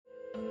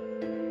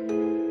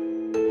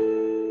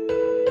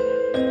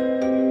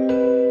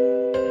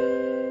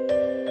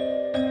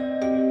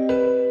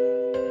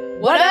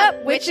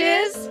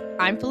witches!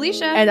 I'm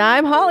Felicia. And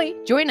I'm Holly.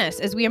 Join us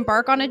as we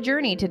embark on a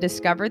journey to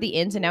discover the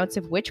ins and outs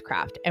of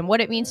witchcraft and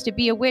what it means to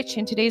be a witch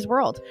in today's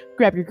world.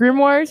 Grab your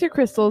grimoires, your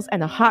crystals,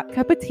 and a hot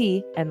cup of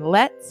tea, and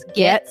let's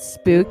get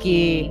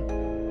spooky.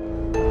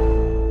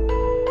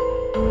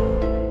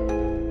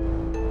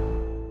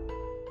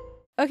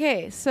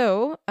 Okay,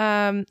 so,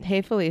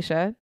 hey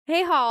Felicia.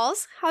 Hey,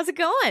 Halls. How's it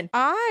going?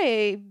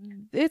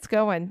 It's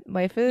going.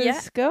 Life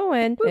is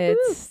going.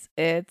 Woo-hoo.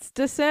 It's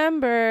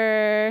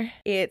December.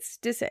 It's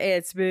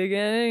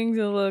beginning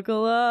to look a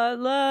lot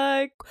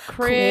like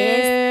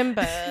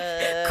Christmas.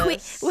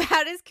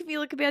 How does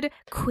Camila Cabello do?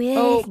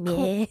 Oh,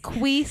 Christmas.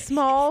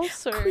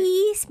 Queesmos or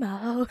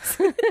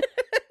Christmas.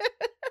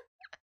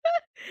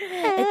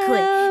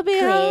 I'll be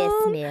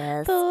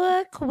home Christmas.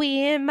 for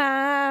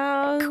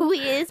Quizmos.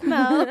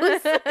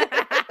 Quizmos.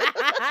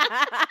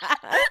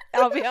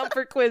 I'll be out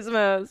for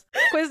Quizmos.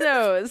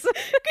 Quiznos.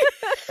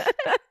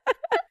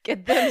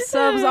 Get them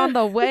subs on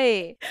the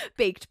way.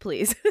 Baked,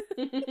 please.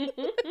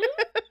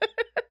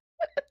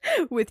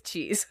 With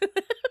cheese.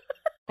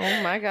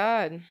 Oh my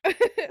god.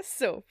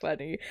 So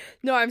funny.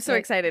 No, I'm so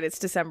excited. It's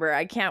December.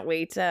 I can't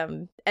wait.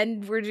 And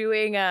we're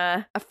doing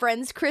a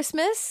friend's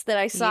Christmas that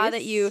I saw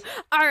that you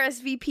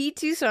RSVP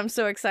to, so I'm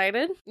so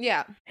excited.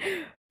 Yeah.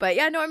 But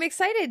yeah, no, I'm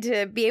excited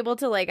to be able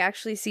to like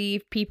actually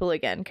see people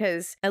again,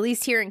 because at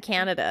least here in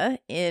Canada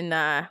in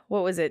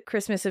what was it,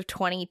 Christmas of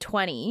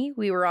 2020,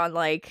 we were on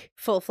like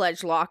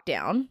full-fledged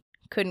lockdown.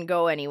 Couldn't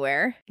go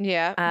anywhere.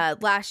 Yeah.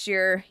 Last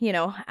year, you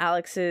know,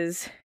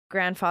 Alex's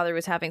grandfather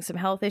was having some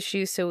health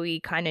issues, so we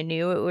kind of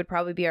knew it would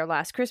probably be our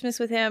last Christmas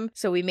with him.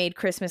 So we made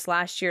Christmas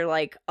last year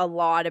like a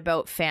lot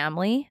about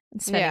family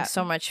and spending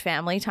so much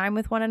family time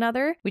with one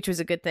another, which was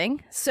a good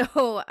thing. So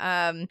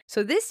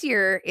so this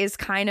year is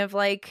kind of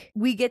like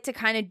we get to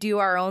kind of do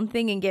our own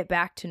thing and get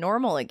back to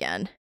normal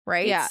again.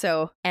 Right? Yeah.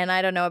 So, and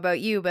I don't know about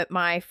you, but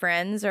my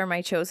friends are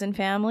my chosen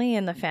family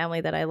and the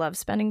family that I love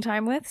spending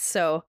time with.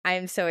 So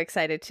I'm so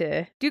excited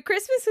to do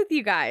Christmas with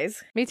you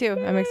guys. Me too.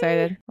 I'm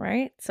excited.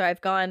 Right? So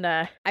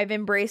I've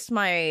embraced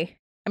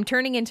I'm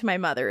turning into my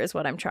mother is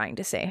what I'm trying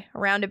to say.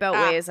 Roundabout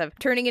ways of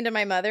turning into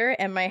my mother,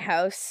 and my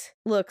house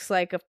looks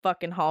like a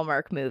fucking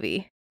Hallmark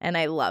movie. And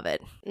I love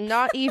it.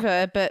 Not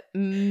Eva, but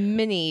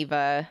mini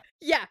Eva.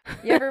 Yeah.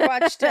 Have you ever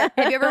watched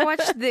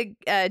the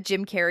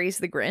Jim Carrey's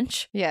The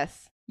Grinch?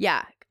 Yes.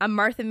 Yeah. I'm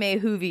Martha May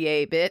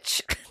Whovier,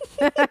 bitch.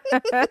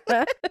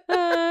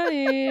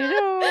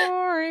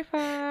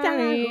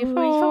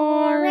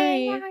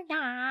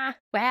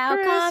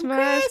 Welcome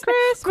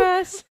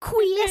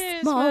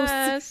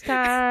Christmas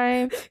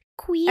time.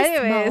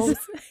 Anyways,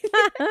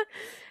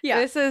 yeah.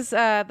 This is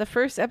the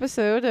first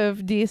episode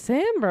of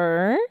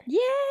December.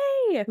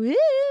 Yay! Woo!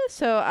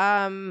 So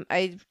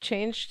I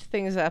changed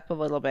things up a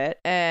little bit,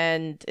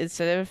 and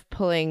instead of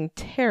pulling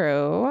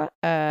tarot,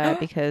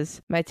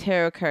 because my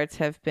tarot cards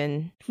have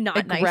been Not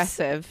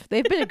aggressive. Nice.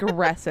 They've been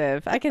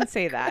aggressive. I can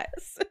say that.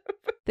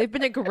 They've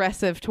been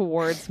aggressive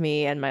towards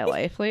me and my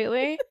life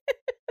lately.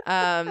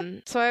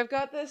 So I've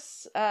got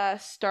this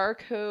Star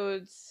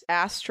Codes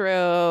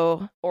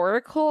Astro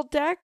Oracle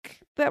deck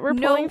that we're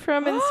pulling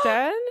from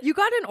instead. You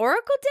got an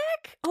Oracle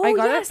deck? Oh, I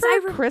got yes,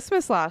 it for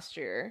Christmas last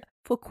year.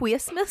 For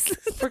Christmas?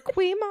 For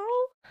Quimo?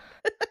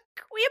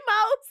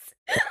 Quimos.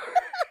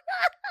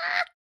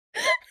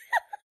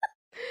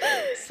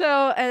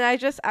 So, and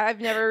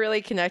I've never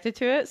really connected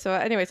to it. So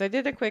anyways, I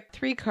did a quick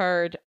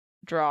 3-card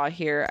draw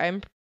here.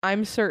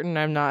 I'm certain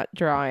I'm not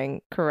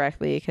drawing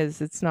correctly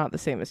because it's not the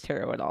same as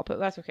tarot at all, but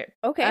that's okay.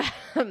 Okay.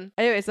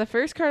 Anyways, the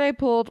first card I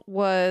pulled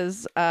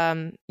was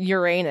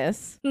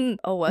Uranus.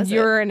 Oh, was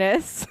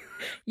Uranus.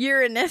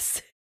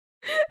 Uranus.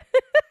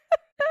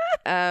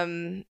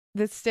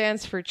 That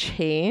stands for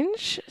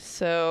change.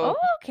 So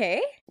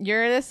okay.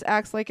 Uranus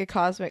acts like a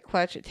cosmic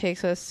clutch. It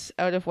takes us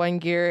out of one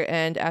gear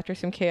and after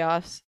some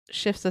chaos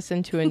shifts us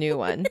into a new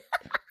one.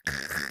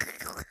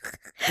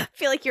 I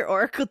feel like your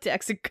Oracle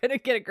decks are gonna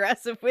get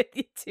aggressive with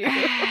you too.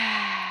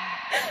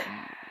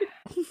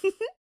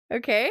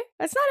 Okay,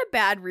 that's not a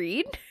bad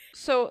read.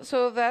 So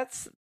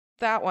that's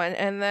that one,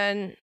 and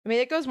then I mean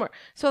it goes more.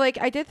 So like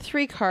I did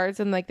 3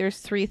 cards, and like there's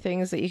 3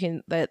 things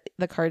that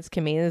the cards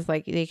can mean. Is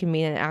like they can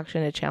mean an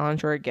action, a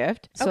challenge, or a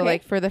gift. So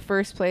like for the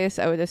first place,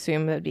 I would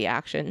assume that'd be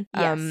action.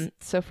 Yes.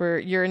 So for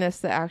Uranus,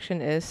 the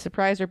action is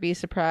surprise or be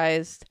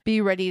surprised.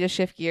 Be ready to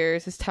shift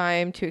gears. It's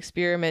time to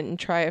experiment and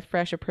try a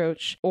fresh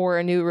approach or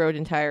a new road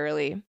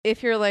entirely.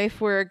 If your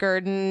life were a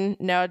garden,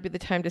 now would be the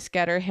time to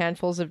scatter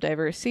handfuls of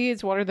diverse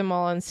seeds, water them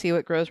all, and see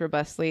what grows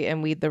robustly,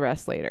 and weed the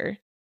rest later.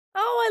 Oh,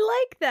 I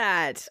like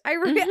that.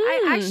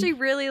 I actually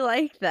really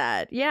like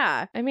that.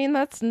 Yeah. I mean,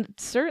 that's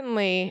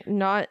certainly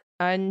not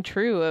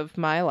untrue of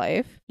my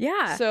life.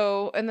 Yeah.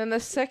 So, and then the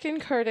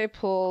second card I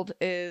pulled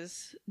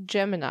is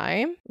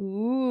Gemini.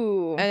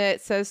 Ooh. And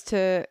it says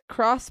to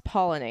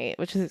cross-pollinate,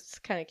 which is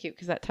kind of cute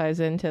because that ties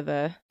into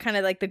the... kind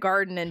of like the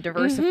garden and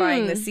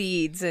diversifying the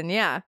seeds and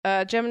yeah.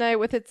 Gemini,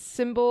 with its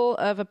symbol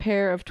of a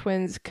pair of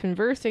twins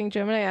conversing,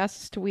 Gemini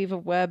asks us to weave a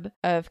web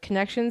of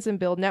connections and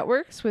build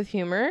networks with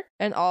humor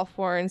and all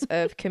forms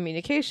of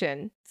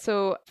communication.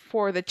 So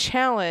for the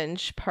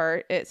challenge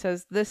part, it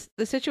says the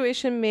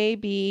situation may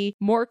be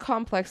more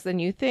complex than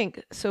you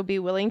think, so be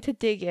willing to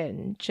dig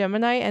in.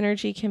 Gemini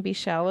energy can be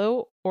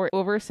shallow or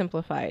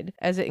oversimplified,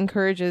 as it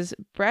encourages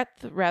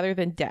breadth rather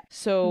than depth.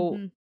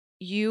 So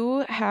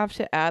you have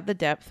to add the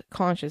depth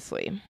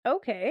consciously.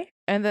 Okay.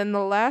 And then the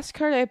last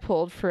card I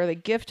pulled for the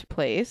gift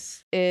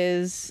place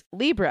is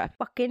Libra.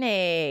 Fucking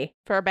A.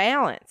 For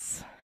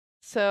balance.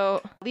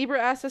 So Libra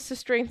asks us to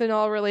strengthen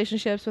all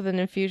relationships with an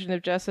infusion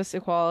of justice,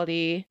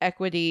 equality,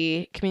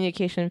 equity,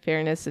 communication,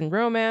 fairness, and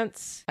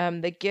romance.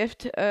 The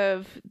gift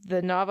of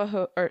the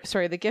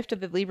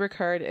Libra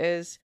card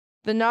is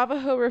the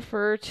Navajo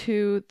refer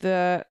to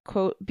the,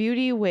 quote,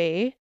 beauty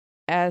way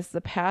as the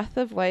path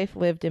of life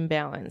lived in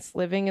balance,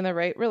 living in the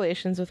right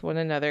relations with one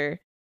another,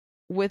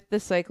 with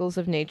the cycles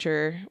of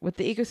nature, with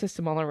the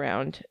ecosystem all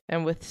around,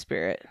 and with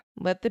spirit.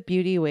 Let the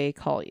beauty way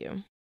call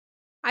you.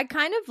 I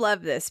kind of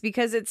love this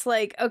because it's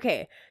like,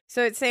 okay,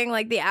 so it's saying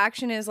like the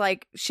action is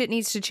like shit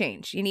needs to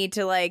change. You need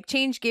to like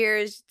change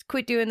gears,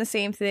 quit doing the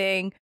same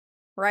thing,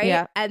 right?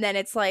 Yeah. And then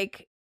it's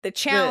like the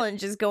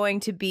challenge is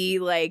going to be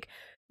like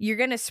you're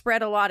going to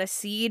spread a lot of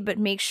seed, but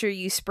make sure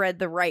you spread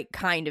the right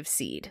kind of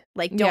seed.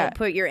 Like don't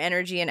put your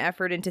energy and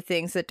effort into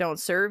things that don't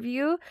serve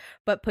you,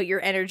 but put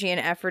your energy and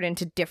effort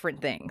into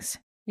different things.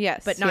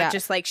 Yes. But not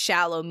just like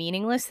shallow,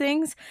 meaningless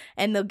things.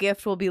 And the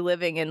gift will be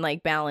living in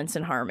like balance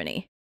and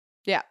harmony.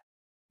 Yeah.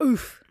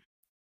 Oof.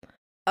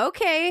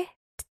 Okay.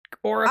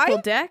 Oracle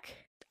deck.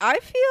 I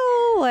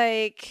feel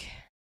like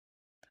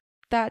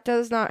that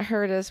does not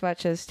hurt as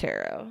much as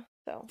tarot.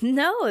 So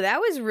no, that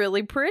was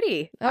really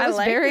pretty. That was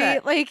very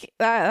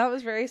that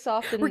was very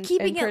soft and we're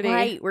keeping and it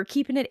light. We're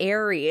keeping it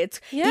airy. It's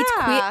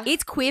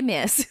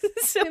Quimus.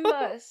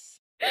 Quimus.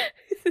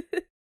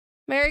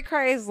 Merry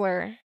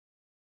Chrysler.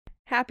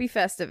 Happy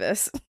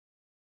Festivus.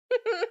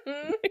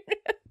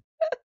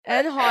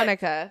 And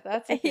Hanukkah.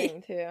 That's a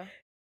thing too.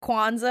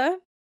 Kwanzaa,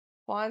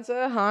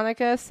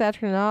 Hanukkah,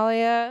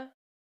 Saturnalia.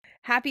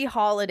 Happy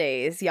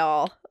holidays,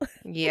 y'all.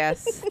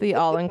 Yes, the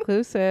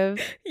all-inclusive.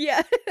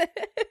 Yeah.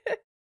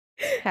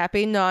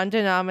 Happy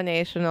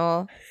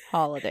non-denominational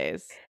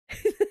holidays.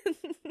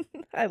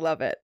 I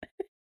love it.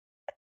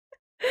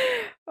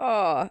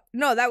 Oh,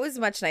 no, that was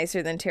much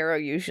nicer than tarot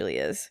usually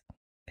is.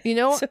 You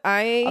know, so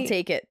I'll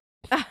take it.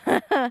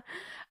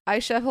 I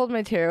shuffled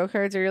my tarot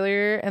cards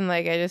earlier and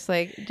like I just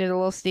like did a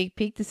little sneak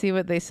peek to see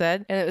what they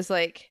said, and it was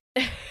like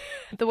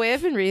the way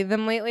I've been reading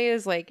them lately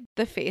is like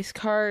the face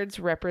cards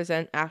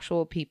represent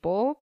actual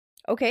people.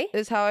 Okay.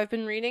 Is how I've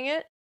been reading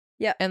it.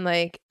 Yeah. And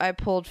like I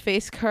pulled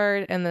face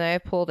card and then I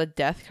pulled a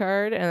death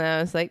card and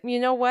I was like, you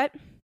know what?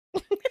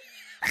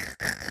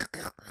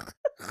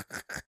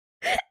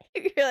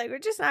 You're like, we're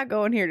just not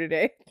going here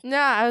today. Nah,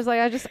 I was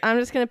like, I'm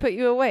just gonna put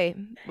you away.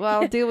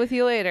 Well, I'll deal with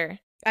you later.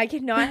 I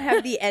cannot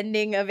have the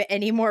ending of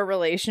any more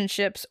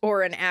relationships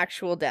or an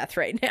actual death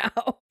right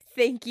now.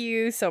 Thank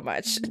you so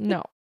much.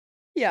 No.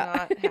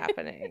 Yeah. Not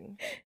happening.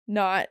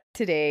 Not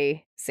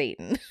today,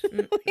 Satan.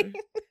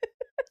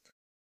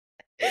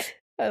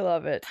 I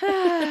love it.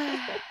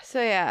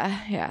 So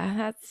yeah,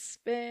 that's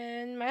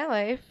been my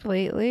life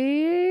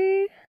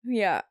lately.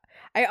 Yeah.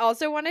 I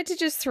also wanted to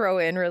just throw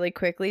in really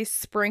quickly,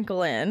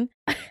 sprinkle in.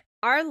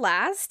 Our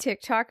last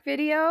TikTok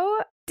video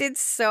did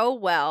so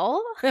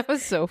well. That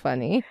was so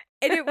funny.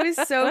 And it was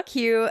so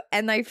cute.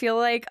 And I feel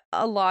like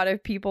a lot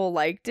of people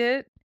liked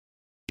it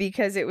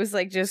because it was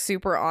like just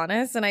super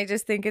honest. And I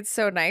just think it's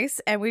so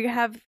nice. And we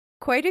have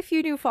quite a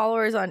few new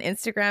followers on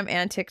Instagram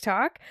and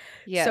TikTok.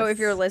 Yes. So if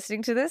you're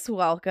listening to this,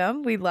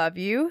 welcome. We love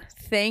you.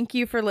 Thank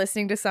you for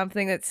listening to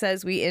something that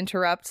says we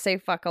interrupt, say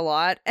fuck a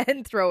lot,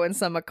 and throw in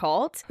some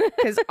occult.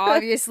 Because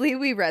obviously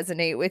we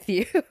resonate with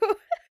you.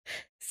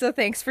 So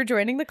thanks for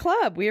joining the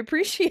club. We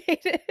appreciate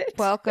it.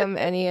 Welcome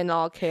any and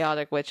all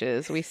chaotic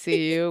witches. We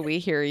see you. We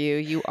hear you.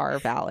 You are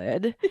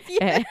valid.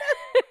 Yeah.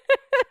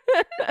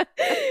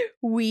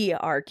 We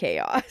are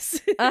chaos.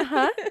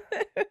 Uh-huh.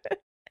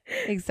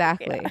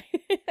 Exactly.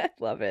 Yeah. I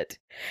love it.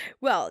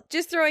 Well,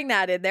 just throwing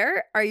that in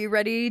there. Are you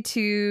ready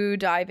to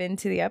dive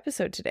into the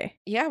episode today?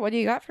 Yeah, what do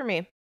you got for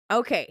me?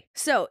 Okay,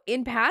 so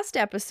in past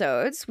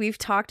episodes, we've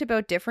talked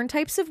about different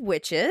types of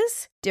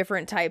witches,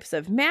 different types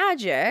of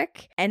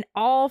magic, and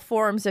all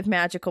forms of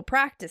magical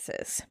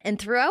practices. And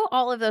throughout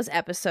all of those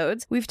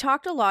episodes, we've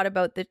talked a lot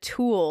about the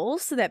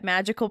tools that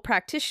magical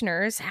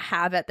practitioners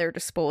have at their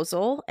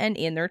disposal and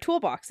in their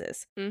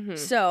toolboxes. Mm-hmm.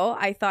 So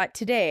I thought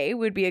today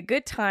would be a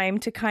good time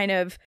to kind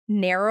of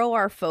narrow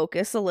our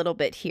focus a little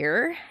bit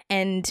here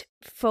and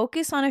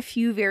focus on a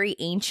few very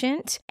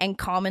ancient and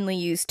commonly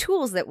used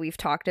tools that we've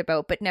talked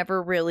about but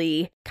never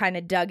really kind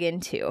of dug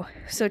into.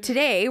 So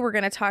today we're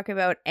going to talk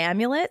about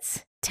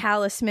amulets,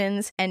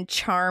 talismans, and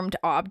charmed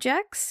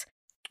objects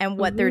and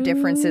what their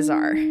differences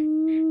are.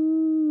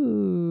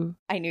 Ooh.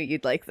 I knew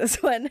you'd like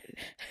this one.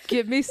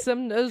 Give me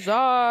some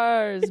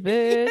Nazars,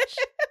 bitch.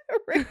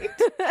 Right.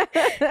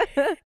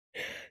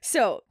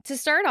 So to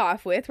start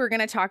off with, we're going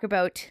to talk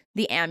about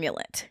the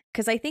amulet,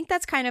 because I think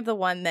that's kind of the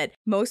one that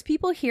most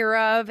people hear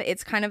of.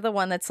 It's kind of the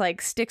one that's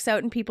like sticks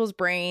out in people's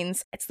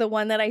brains. It's the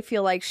one that I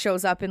feel like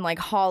shows up in like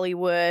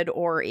Hollywood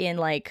or in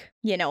like,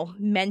 you know,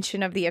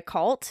 mention of the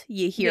occult.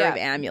 You hear of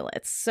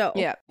amulets. So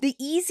the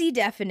easy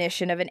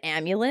definition of an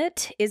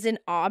amulet is an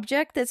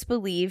object that's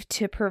believed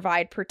to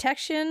provide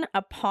protection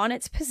upon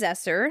its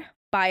possessor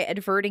by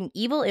averting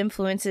evil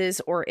influences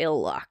or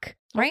ill luck.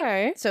 Right?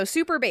 Okay. So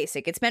super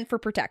basic. It's meant for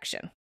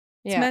protection.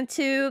 It's meant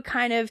to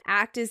kind of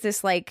act as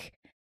this like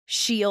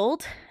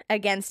shield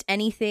against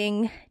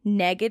anything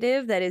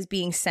negative that is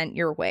being sent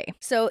your way.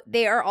 So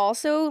they are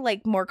also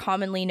like more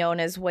commonly known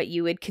as what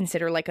you would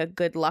consider like a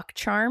good luck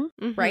charm,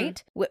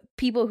 right?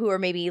 People who are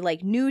maybe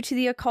like new to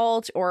the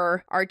occult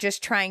or are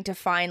just trying to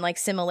find like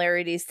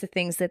similarities to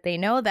things that they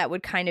know, that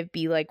would kind of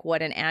be like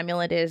what an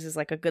amulet is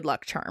like a good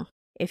luck charm,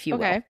 if you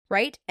will,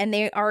 right? And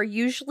they are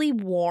usually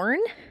worn.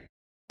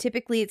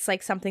 Typically, it's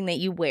like something that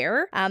you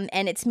wear, and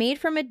it's made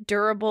from a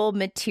durable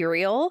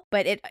material,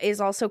 but it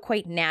is also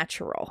quite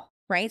natural,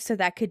 right? So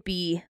that could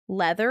be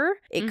leather,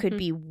 it could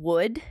be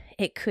wood,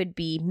 it could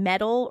be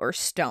metal or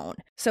stone.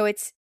 So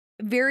it's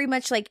very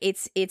much like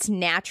it's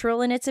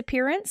natural in its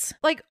appearance.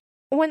 Like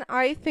when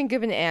I think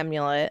of an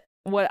amulet,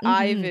 what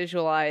I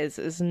visualize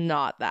is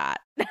not that.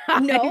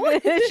 No? I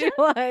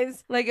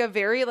visualize like a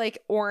very like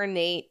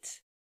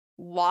ornate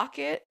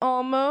locket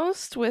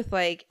almost with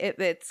like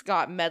it's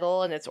got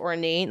metal and it's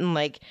ornate and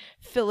like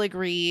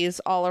filigrees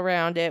all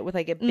around it with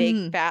like a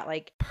big fat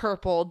like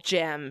purple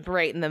gem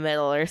right in the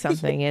middle or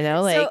something, you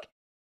know, like so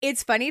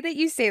it's funny that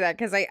you say that,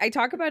 because I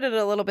talk about it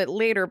a little bit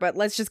later, but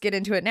let's just get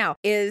into it now.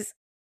 Is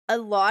a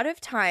lot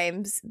of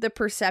times the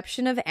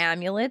perception of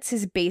amulets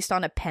is based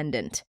on a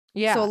pendant.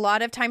 Yeah. So a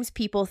lot of times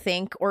people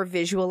think or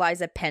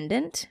visualize a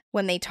pendant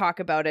when they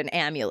talk about an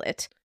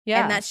amulet.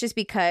 Yeah. And that's just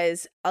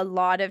because a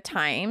lot of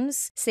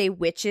times, say,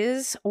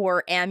 witches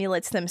or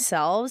amulets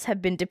themselves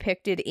have been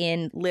depicted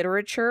in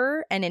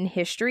literature and in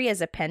history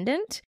as a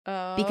pendant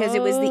because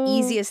it was the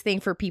easiest thing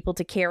for people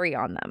to carry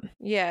on them.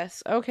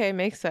 Yes. Okay.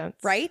 Makes sense.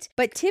 Right?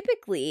 But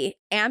typically,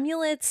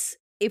 amulets,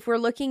 if we're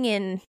looking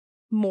in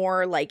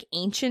more like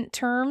ancient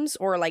terms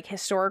or like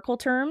historical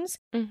terms,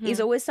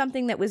 is always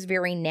something that was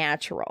very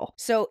natural.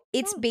 So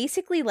it's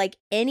basically like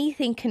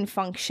anything can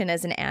function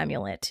as an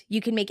amulet.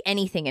 You can make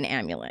anything an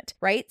amulet,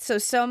 right? So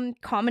some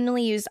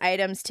commonly used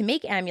items to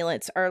make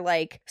amulets are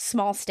like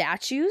small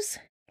statues,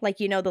 like,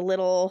 you know, the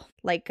little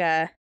like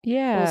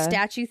little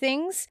statue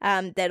things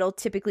that'll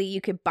typically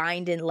you could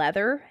bind in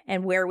leather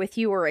and wear with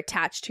you or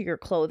attach to your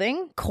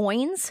clothing.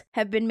 Coins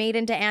have been made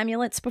into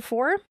amulets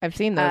before. I've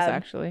seen those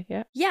actually.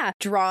 Yeah.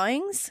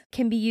 Drawings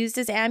can be used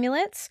as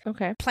amulets.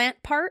 Okay.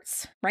 Plant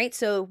parts, right?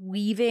 So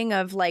weaving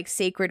of like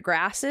sacred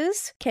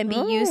grasses can be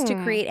used to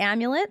create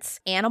amulets.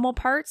 Animal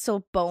parts,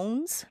 so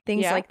bones,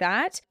 things like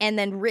that. And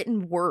then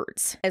written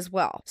words as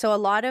well. So a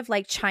lot of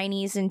like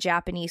Chinese and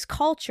Japanese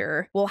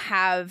culture will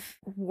have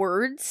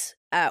words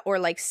or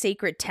like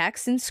sacred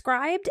texts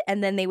inscribed,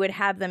 and then they would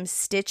have them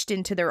stitched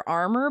into their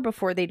armor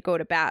before they'd go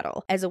to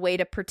battle as a way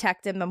to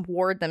protect them and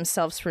ward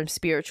themselves from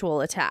spiritual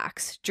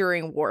attacks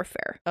during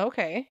warfare.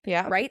 Okay.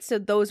 Yeah. Right? So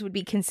those would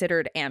be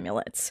considered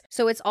amulets.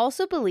 So it's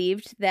also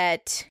believed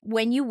that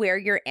when you wear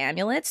your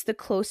amulets, the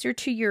closer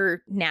to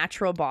your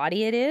natural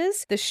body it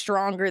is, the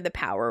stronger the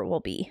power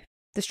will be.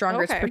 The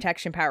stronger its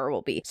protection power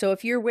will be. So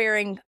if you're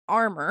wearing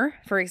armor,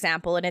 for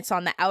example, and it's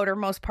on the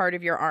outermost part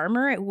of your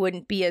armor, it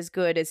wouldn't be as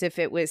good as if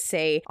it was,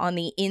 say, on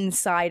the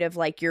inside of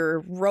like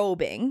your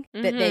robing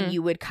that then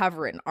you would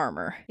cover in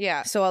armor.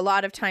 Yeah. So a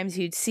lot of times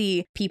you'd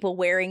see people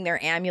wearing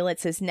their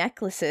amulets as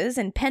necklaces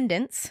and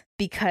pendants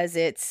because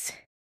it's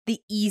the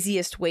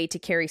easiest way to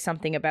carry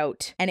something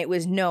about. And it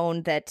was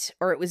known that,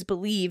 or it was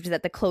believed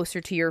that the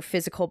closer to your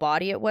physical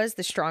body it was,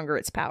 the stronger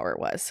its power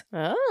was.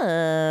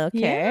 Oh,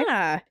 okay.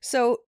 Yeah.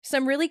 So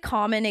some really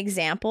common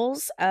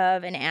examples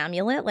of an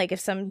amulet, like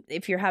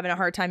if you're having a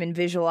hard time in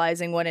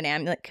visualizing what an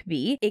amulet could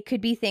be, it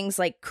could be things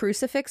like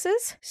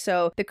crucifixes.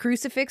 So the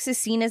crucifix is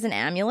seen as an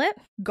amulet.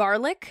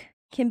 Garlic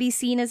can be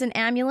seen as an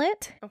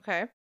amulet.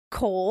 Okay.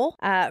 Coal,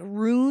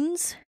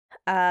 runes,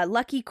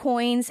 lucky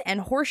coins, and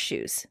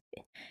horseshoes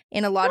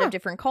in a lot of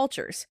different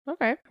cultures.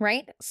 Okay.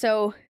 Right?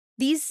 So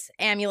these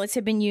amulets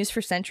have been used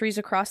for centuries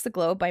across the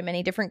globe by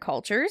many different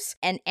cultures,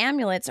 and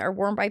amulets are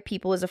worn by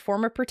people as a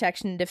form of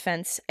protection and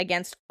defense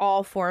against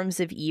all forms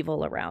of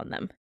evil around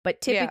them,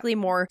 but typically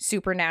more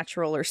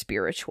supernatural or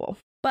spiritual.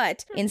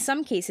 But in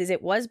some cases,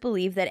 it was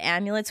believed that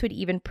amulets would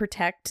even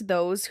protect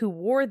those who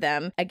wore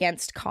them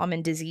against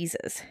common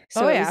diseases.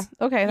 So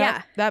okay.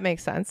 That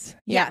makes sense.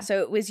 Yeah. So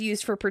it was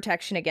used for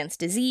protection against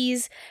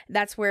disease.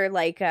 That's where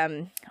like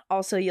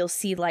also you'll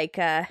see like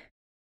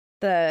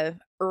the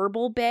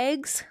herbal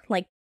bags,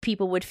 like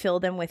people would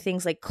fill them with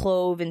things like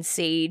clove and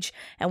sage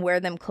and wear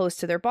them close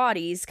to their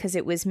bodies because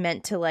it was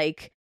meant to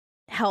like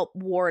help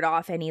ward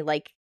off any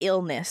like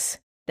illness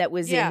that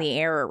was in the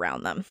air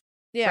around them.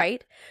 Yeah.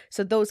 Right?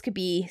 So those could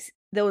be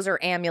those are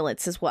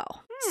amulets as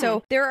well.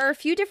 So there are a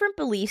few different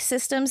belief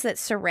systems that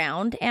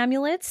surround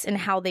amulets and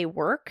how they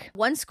work.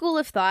 One school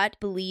of thought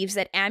believes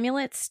that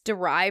amulets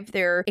derive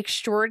their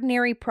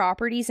extraordinary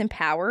properties and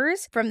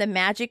powers from the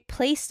magic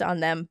placed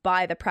on them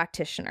by the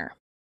practitioner.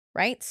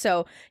 Right?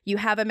 So you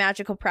have a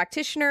magical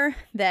practitioner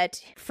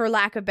that, for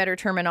lack of better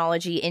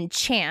terminology,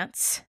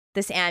 enchants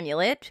this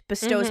amulet,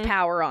 bestows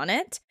power on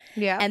it.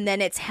 Yeah. And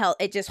then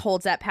it just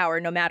holds that power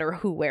no matter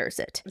who wears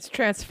it. It's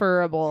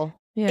transferable.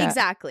 Yeah.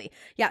 Exactly.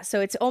 Yeah.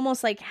 So it's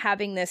almost like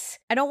having this,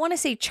 I don't want to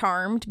say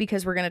charmed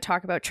because we're going to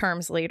talk about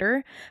charms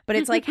later, but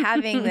it's like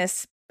having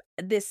this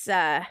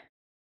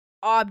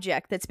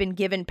object that's been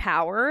given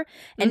power,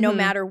 and no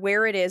matter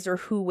where it is or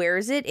who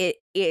wears it,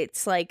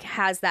 it's like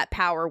has that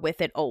power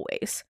with it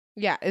always.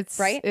 Yeah. It's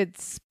right.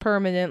 It's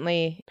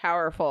permanently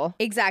powerful.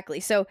 Exactly.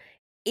 So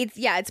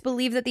it's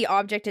believed that the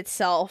object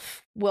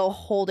itself will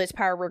hold its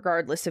power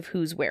regardless of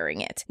who's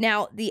wearing it.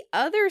 Now, the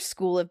other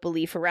school of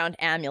belief around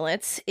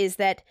amulets is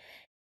that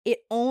it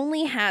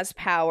only has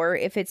power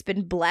if it's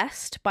been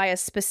blessed by a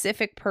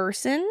specific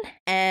person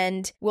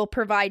and will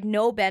provide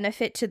no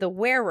benefit to the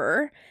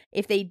wearer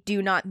if they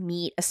do not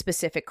meet a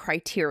specific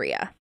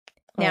criteria.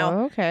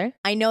 Now,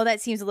 I know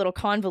that seems a little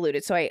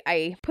convoluted, so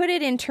I put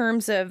it in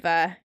terms of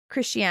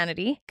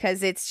Christianity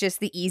because it's just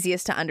the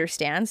easiest to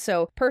understand.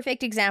 So,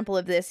 perfect example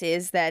of this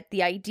is that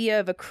the idea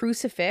of a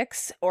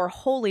crucifix or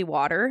holy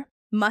water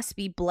must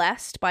be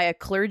blessed by a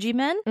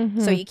clergyman.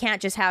 So you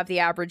can't just have the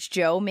average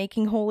Joe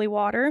making holy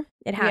water.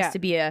 It has to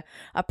be a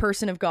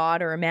person of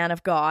God or a man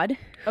of God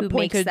who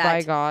appointed makes that,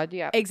 by God.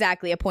 Yeah,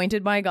 exactly,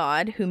 appointed by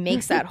God, who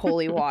makes that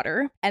holy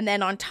water. And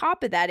then on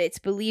top of that, it's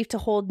believed to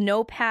hold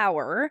no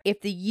power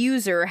if the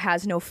user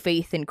has no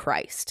faith in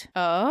Christ.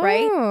 Oh,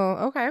 right?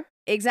 Okay.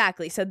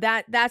 Exactly. So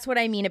that's what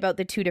I mean about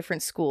the two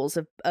different schools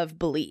of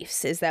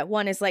beliefs, is that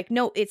one is like,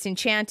 no, it's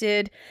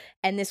enchanted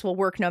and this will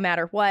work no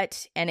matter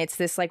what. And it's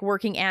this like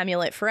working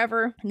amulet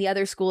forever. And the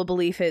other school of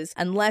belief is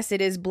unless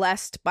it is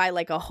blessed by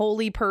like a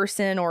holy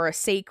person or a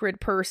sacred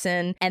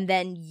person and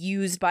then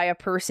used by a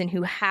person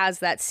who has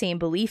that same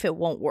belief, it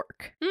won't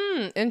work.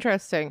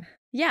 Interesting.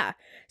 Yeah.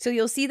 So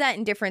you'll see that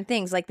in different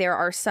things. Like there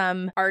are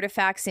some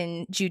artifacts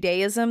in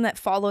Judaism that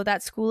follow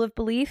that school of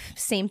belief.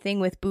 Same thing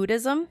with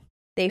Buddhism.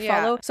 They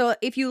follow. So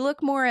if you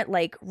look more at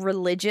like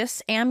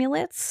religious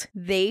amulets,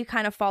 they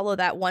kind of follow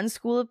that one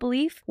school of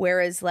belief,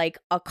 whereas like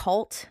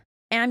occult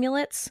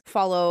amulets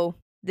follow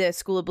the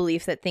school of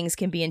belief that things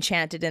can be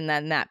enchanted and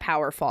then that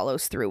power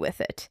follows through with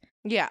it.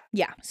 Yeah.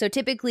 Yeah. So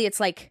typically it's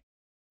like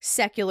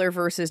secular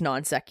versus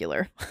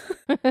non-secular.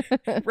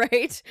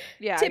 Right?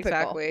 Yeah,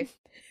 typical. Exactly.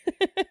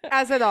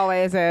 As it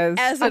always is.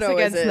 As it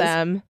always against is.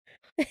 them.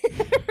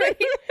 Right?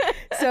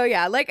 So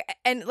yeah, like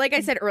I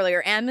said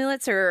earlier,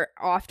 amulets are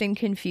often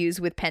confused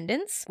with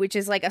pendants, which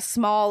is like a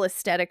small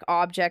aesthetic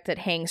object that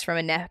hangs from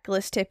a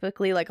necklace,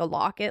 typically like a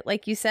locket,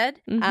 like you said.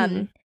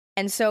 And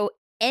so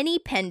any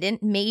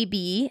pendant may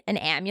be an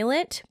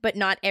amulet, but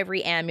not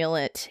every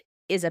amulet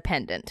is a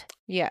pendant.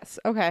 Yes.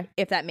 Okay.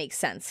 If that makes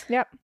sense.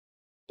 Yep.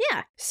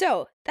 Yeah.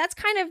 So that's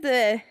kind of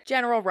the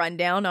general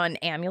rundown on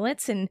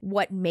amulets and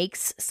what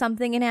makes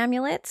something an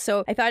amulet.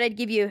 So I thought I'd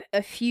give you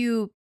a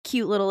few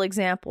cute little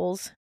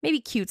examples. Maybe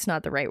cute's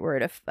not the right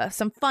word, of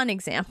some fun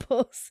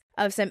examples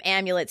of some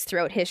amulets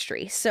throughout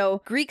history.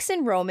 So Greeks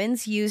and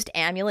Romans used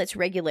amulets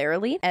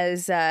regularly,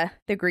 as the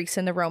Greeks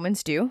and the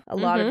Romans do. A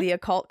lot of the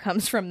occult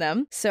comes from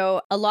them.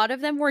 So a lot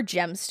of them were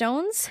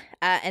gemstones,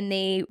 and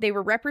they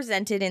were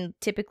represented in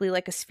typically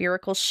like a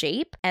spherical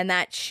shape, and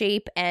that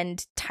shape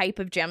and type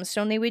of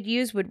gemstone they would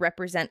use would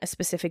represent a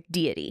specific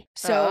deity.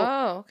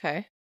 So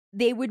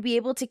they would be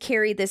able to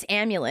carry this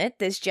amulet,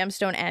 this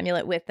gemstone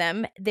amulet with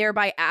them,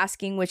 thereby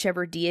asking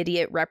whichever deity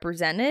it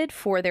represented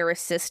for their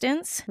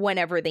assistance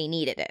whenever they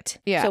needed it.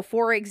 Yeah. So,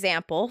 for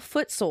example,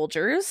 foot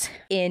soldiers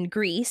in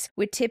Greece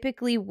would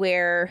typically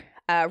wear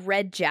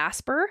red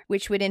jasper,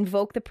 which would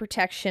invoke the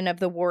protection of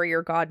the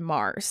warrior god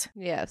Mars.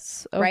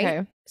 Yes. Okay.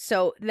 Right?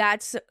 So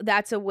that's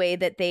a way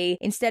that they,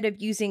 instead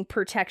of using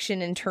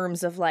protection in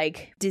terms of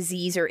like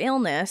disease or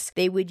illness,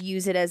 they would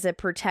use it as a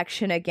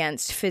protection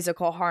against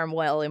physical harm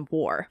while in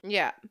war.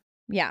 Yeah.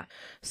 Yeah.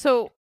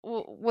 So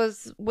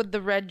would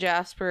the red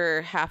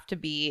jasper have to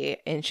be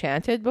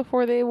enchanted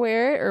before they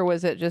wear it, or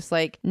was it just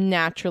like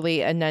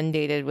naturally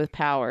inundated with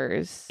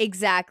powers?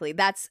 Exactly.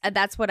 That's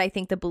what I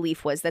think the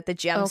belief was, that the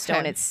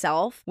gemstone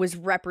itself was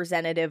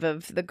representative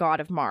of the god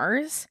of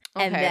Mars,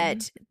 and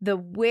that the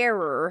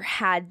wearer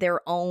had their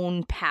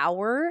own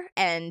power.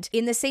 And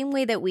in the same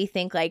way that we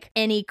think like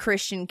any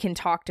Christian can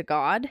talk to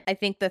God, I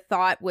think the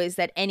thought was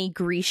that any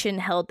Grecian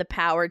held the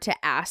power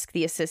to ask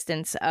the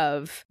assistance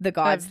of the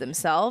gods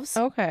themselves.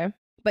 Okay.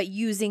 But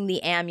using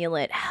the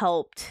amulet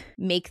helped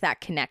make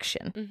that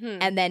connection.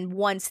 And then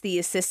once the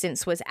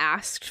assistance was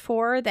asked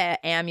for,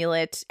 the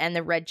amulet and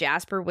the red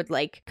jasper would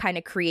like kind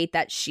of create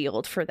that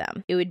shield for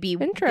them. It would be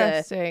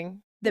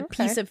interesting. The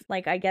piece of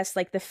like, I guess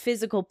like the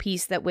physical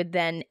piece that would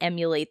then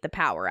emulate the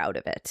power out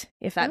of it,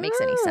 if that makes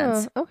any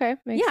sense. Okay.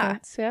 Makes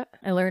sense. Yeah.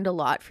 I learned a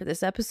lot for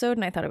this episode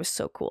and I thought it was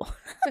so cool.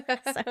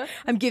 So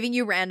I'm giving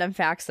you random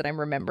facts that I'm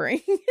remembering.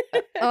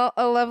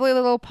 A lovely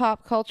little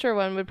pop culture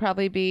one would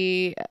probably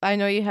be, I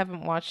know you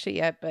haven't watched it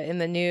yet, but in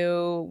the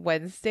new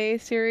Wednesday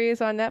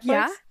series on Netflix.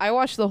 Yeah? I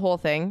watched the whole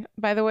thing,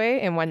 by the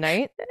way, in one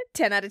night.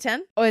 10 out of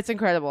 10? Oh, it's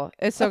incredible.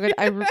 It's so good.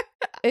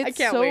 It's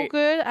can't so wait.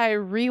 good. I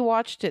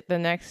rewatched it the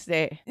next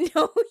day.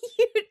 No,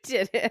 you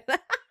didn't.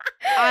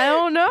 I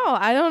don't know.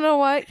 I don't know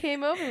what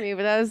came over me,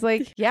 but I was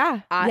like,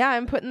 yeah,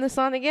 I'm putting this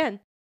on again.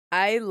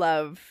 I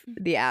love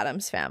the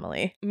Addams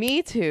Family.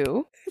 Me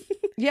too.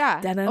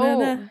 Yeah.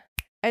 Da-na-na-na.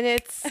 And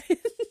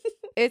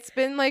it's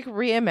been like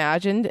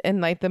reimagined in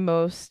like the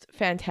most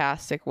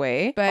fantastic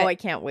way. But I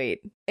can't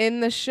wait. in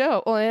the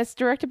show, well, and it's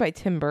directed by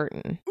Tim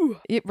Burton.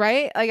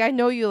 Right? Like I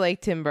know you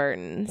like Tim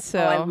Burton. So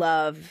I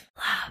love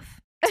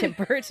Tim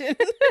Burton.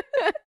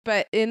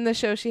 But in the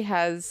show she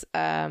has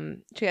a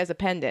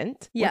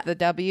pendant with the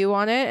W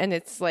on it, and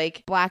it's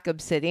like black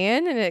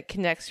obsidian, and it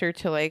connects her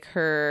to like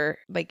her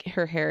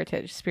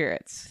heritage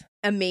spirits.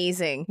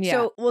 Amazing. Yeah.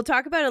 So we'll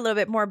talk about it a little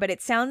bit more, but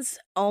it sounds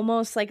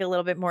almost like a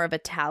little bit more of a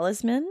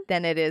talisman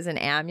than it is an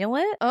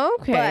amulet.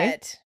 Okay.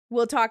 But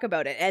we'll talk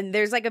about it. And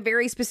there's like a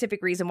very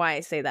specific reason why I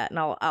say that. And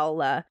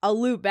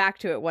I'll loop back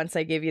to it once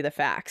I give you the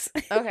facts.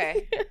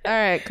 Okay. All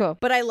right, cool.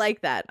 But I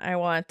like that. I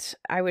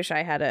wish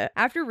I had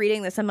after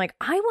reading this, I'm like,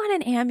 I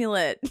want an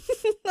amulet.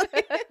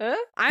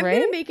 I'm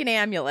going to make an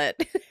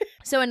amulet.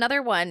 So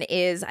another one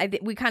is,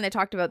 we kind of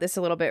talked about this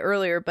a little bit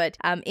earlier, but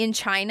in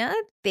China,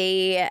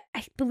 I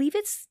believe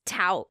it's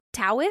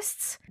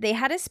Taoists, they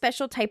had a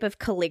special type of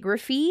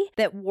calligraphy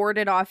that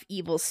warded off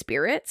evil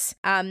spirits.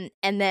 And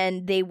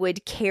then they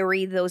would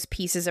carry those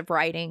pieces of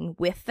writing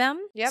with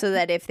them so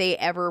that if they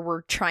ever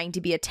were trying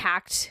to be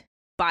attacked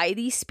by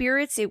these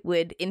spirits, it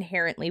would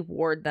inherently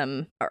ward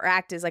them or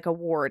act as like a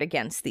ward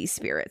against these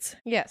spirits.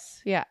 Yes.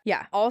 Yeah.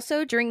 Yeah.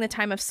 Also, during the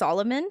time of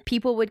Solomon,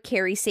 people would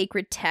carry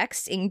sacred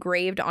texts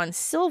engraved on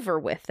silver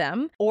with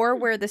them, or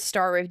wear the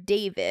Star of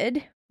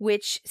David,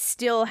 which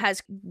still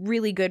has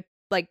really good,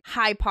 like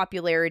high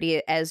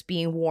popularity as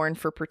being worn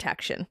for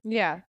protection.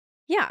 Yeah.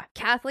 Yeah.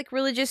 Catholic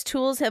religious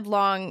tools have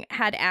long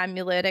had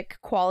amuletic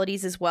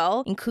qualities as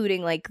well,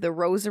 including like the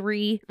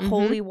rosary,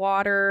 holy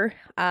water,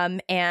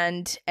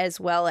 and as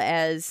well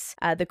as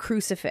the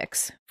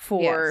crucifix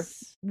for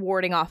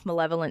warding off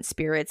malevolent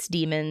spirits,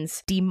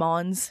 demons.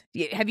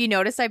 Have you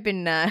noticed I've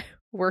been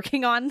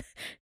working on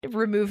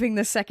removing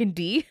the second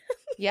D?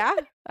 Yeah,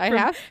 I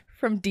have.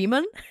 From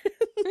demon.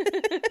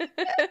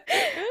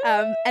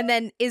 And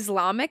then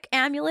Islamic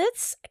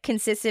amulets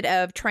consisted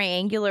of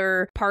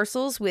triangular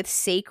parcels with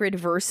sacred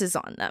verses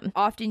on them,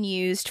 often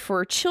used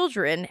for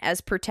children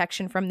as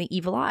protection from the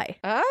evil eye.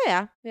 Oh,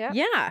 yeah. Yeah.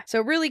 Yeah.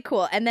 So really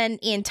cool. And then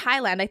in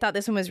Thailand, I thought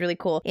this one was really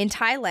cool. In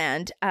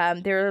Thailand,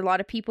 there are a lot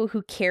of people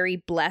who carry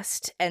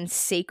blessed and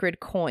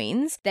sacred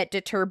coins that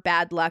deter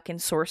bad luck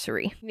and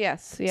sorcery.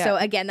 Yes. Yeah. So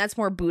again, that's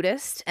more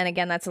Buddhist. And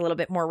again, that's a little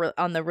bit more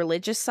on the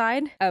religious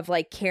side of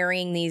like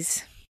carrying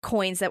these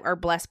coins that are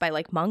blessed by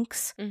like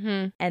monks,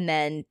 and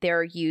then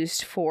they're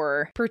used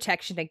for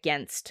protection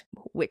against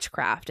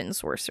witchcraft and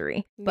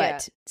sorcery.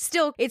 But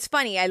still, it's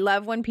funny. I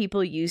love when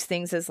people use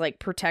things as like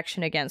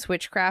protection against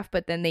witchcraft,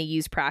 but then they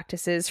use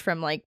practices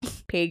from like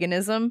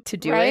paganism to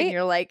do it. And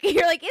you're like, isn't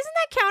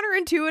that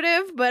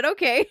counterintuitive? But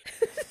okay.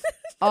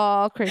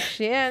 All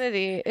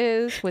Christianity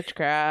is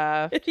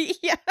witchcraft.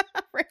 Yeah,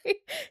 right.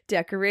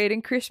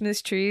 Decorating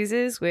Christmas trees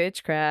is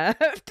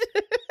witchcraft.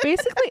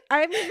 Basically,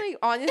 I mean, like,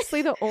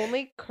 honestly, the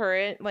only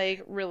current,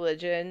 like,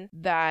 religion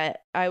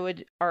that I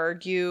would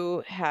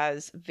argue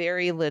has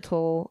very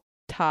little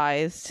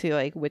ties to,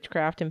 like,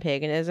 witchcraft and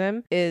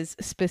paganism is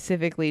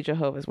specifically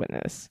Jehovah's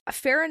Witness.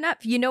 Fair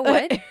enough. You know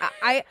what?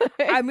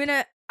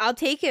 I'll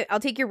take it.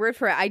 I'll take your word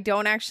for it. I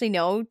don't actually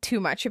know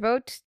too much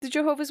about the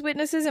Jehovah's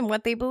Witnesses and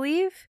what they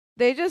believe.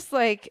 They just,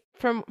 like,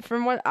 from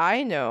what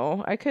I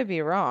know, I could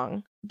be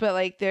wrong, but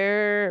like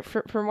they're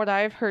from what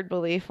I've heard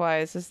belief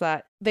wise is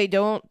that they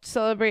don't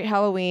celebrate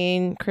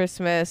Halloween,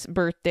 Christmas,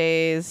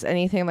 birthdays,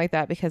 anything like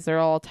that because they're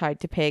all tied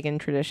to pagan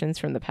traditions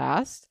from the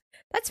past.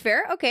 That's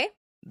fair. Okay.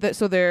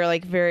 So they're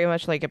like very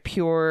much like a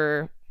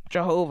pure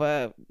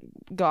Jehovah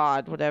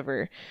God,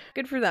 whatever.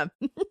 Good for them.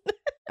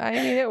 I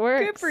mean, it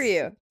works. Good for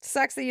you.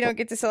 Sucks that you don't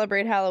get to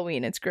celebrate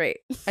Halloween. It's great.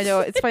 I know.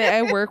 It's funny.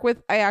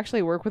 I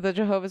actually work with a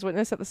Jehovah's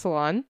Witness at the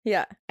salon.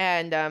 Yeah.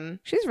 And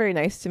she's very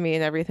nice to me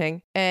and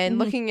everything. And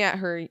looking at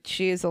her,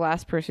 she is the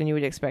last person you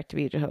would expect to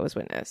be a Jehovah's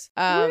Witness.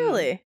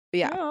 Really?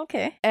 Yeah. Oh,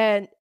 okay.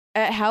 And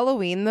at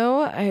Halloween,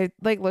 though, I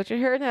like looked at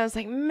her and I was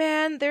like,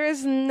 man, there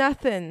is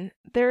nothing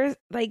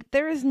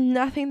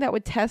that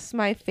would test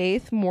my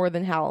faith more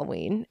than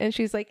Halloween. And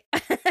she's like,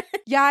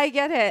 yeah, I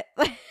get it.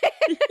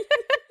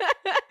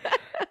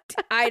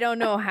 I don't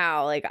know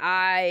how. Like,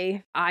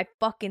 I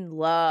fucking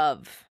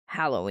love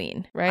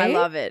Halloween. Right? I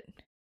love it.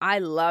 I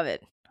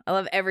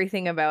love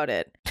everything about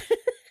it.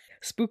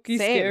 Spooky,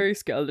 Same. Scary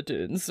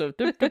skeletons.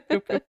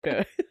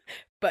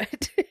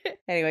 But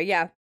anyway,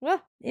 yeah.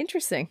 Well,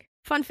 interesting.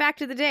 Fun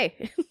fact of the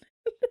day.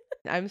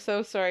 I'm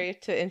so sorry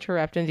to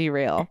interrupt and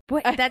derail.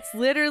 But that's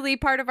literally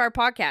part of our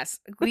podcast.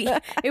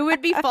 It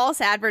would be false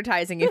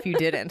advertising if you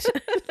didn't.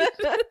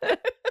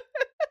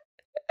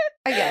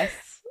 I guess.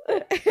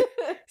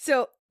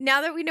 So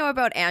now that we know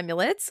about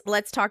amulets,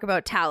 let's talk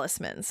about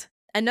talismans.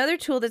 Another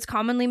tool that's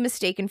commonly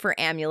mistaken for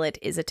amulet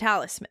is a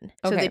talisman.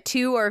 So Okay. the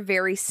two are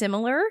very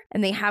similar,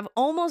 and they have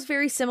almost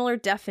very similar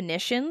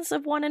definitions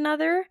of one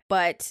another,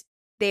 but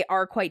they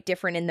are quite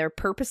different in their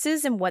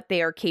purposes and what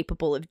they are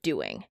capable of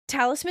doing.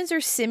 Talismans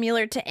are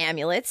similar to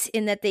amulets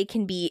in that they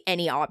can be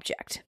any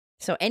object.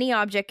 So any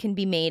object can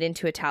be made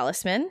into a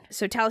talisman.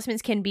 So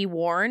talismans can be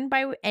worn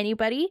by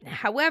anybody.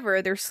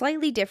 However, they're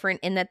slightly different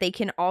in that they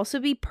can also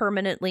be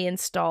permanently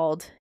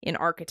installed in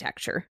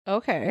architecture.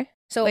 Okay.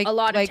 So Like, a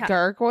lot of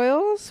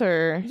gargoyles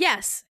or?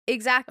 Yes,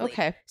 exactly.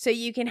 Okay. So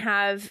you can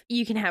have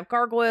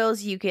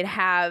gargoyles, you could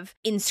have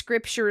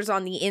inscriptures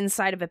on the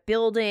inside of a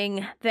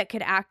building that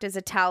could act as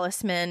a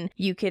talisman.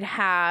 You could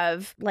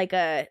have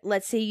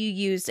let's say you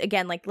used,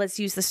 again, let's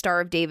use the Star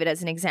of David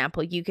as an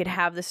example. You could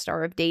have the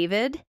Star of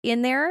David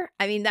in there.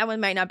 I mean, that one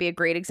might not be a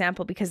great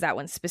example because that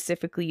one's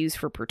specifically used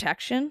for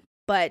protection.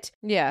 But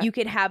Yeah. you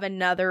could have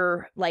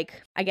another,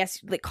 I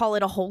guess, call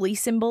it a holy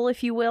symbol,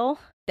 if you will,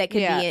 that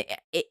could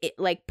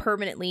be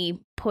permanently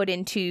put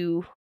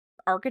into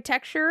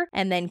architecture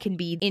and then can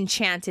be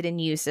enchanted and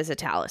used as a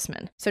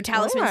talisman. So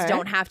talismans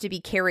don't have to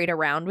be carried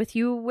around with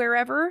you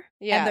wherever.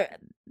 Yeah. And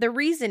the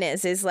reason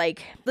is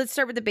let's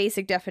start with the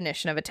basic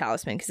definition of a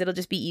talisman because it'll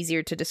just be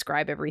easier to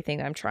describe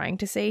everything I'm trying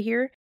to say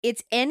here.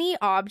 It's any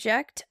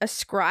object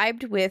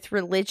ascribed with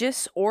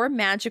religious or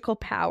magical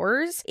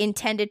powers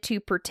intended to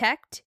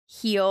protect,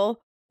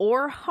 heal,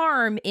 or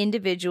harm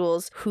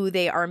individuals who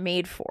they are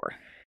made for.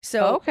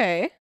 So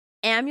Okay.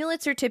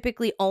 amulets are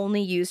typically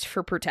only used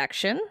for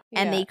protection,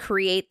 and they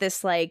create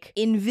this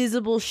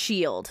invisible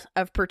shield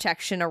of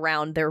protection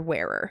around their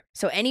wearer.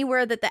 So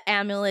anywhere that the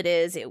amulet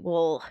is, it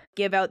will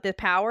give out the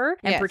power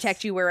and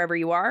protect you wherever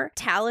you are.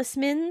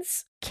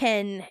 Talismans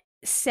can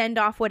send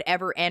off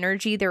whatever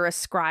energy they're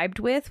ascribed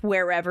with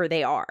wherever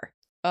they are.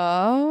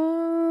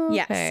 Oh,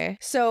 okay.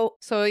 Yes.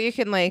 So you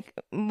can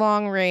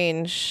long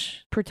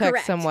range protect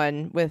Correct.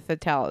 someone with a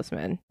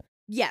talisman.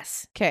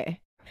 yes.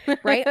 Okay.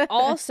 Right?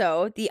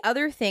 Also, the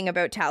other thing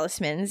about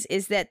talismans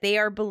is that they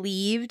are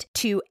believed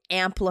to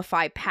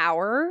amplify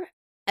power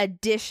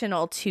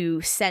additional to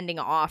sending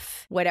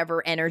off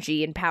whatever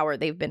energy and power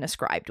they've been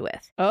ascribed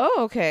with. Oh,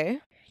 okay.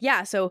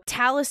 Yeah, so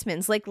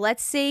talismans,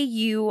 let's say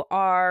you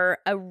are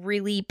a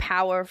really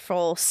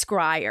powerful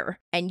scryer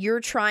and you're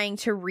trying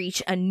to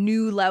reach a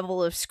new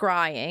level of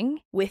scrying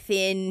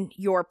within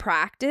your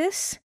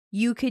practice.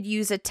 You could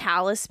use a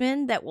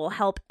talisman that will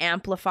help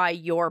amplify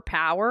your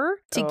power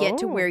to get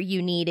to where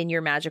you need in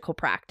your magical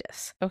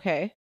practice.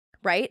 Okay.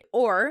 Right?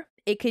 Or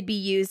it could be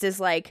used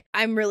as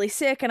I'm really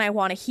sick and I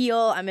want to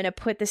heal. I'm going to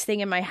put this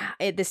thing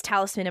this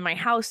talisman in my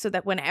house so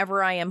that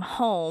whenever I am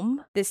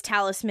home, this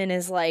talisman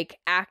is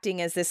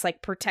acting as this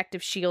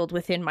protective shield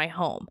within my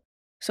home.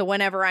 So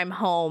whenever I'm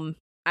home,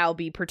 I'll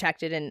be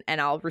protected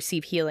and I'll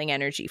receive healing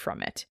energy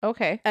from it.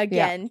 Okay.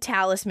 Again,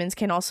 talismans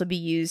can also be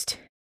used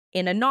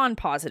in a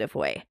non-positive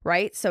way,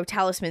 right? So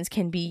talismans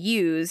can be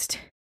used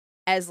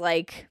as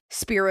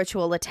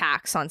spiritual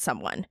attacks on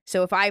someone.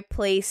 So if I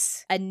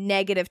place a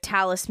negative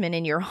talisman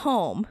in your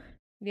home,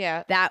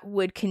 that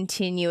would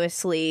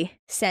continuously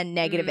send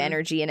negative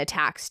energy and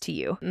attacks to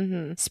you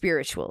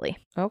spiritually.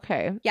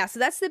 Okay. Yeah, so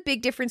that's the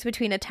big difference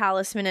between a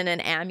talisman and an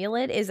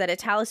amulet is that a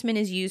talisman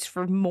is used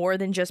for more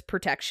than just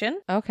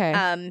protection.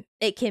 Okay.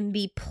 It can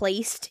be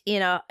placed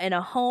in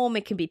a home,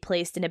 it can be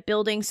placed in a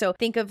building. So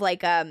think of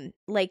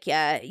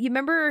you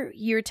remember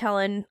you were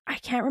telling, I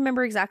can't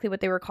remember exactly what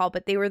they were called,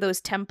 but they were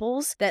those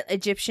temples that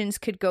Egyptians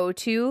could go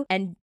to,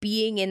 and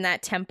being in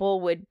that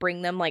temple would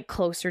bring them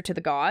closer to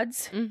the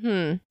gods.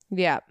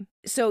 Yeah.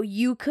 So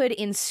you could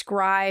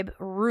inscribe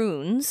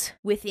runes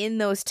within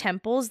those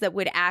temples that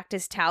would act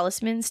as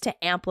talismans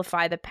to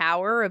amplify the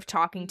power of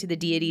talking to the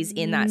deities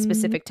in that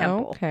specific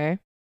temple. Okay.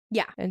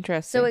 Yeah.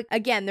 Interesting. So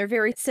again, they're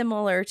very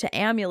similar to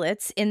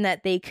amulets in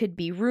that they could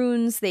be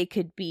runes, they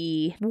could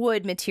be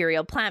wood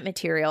material, plant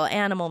material,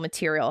 animal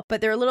material,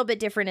 but they're a little bit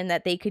different in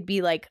that they could be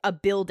a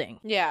building.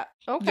 Yeah.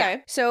 Okay. Yeah.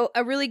 So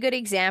a really good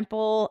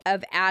example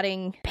of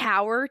adding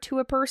power to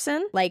a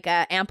person,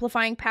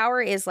 amplifying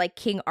power, is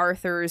King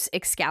Arthur's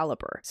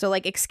Excalibur. So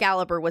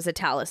Excalibur was a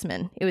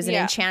talisman. It was an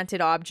enchanted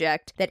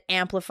object that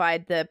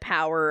amplified the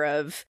power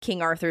of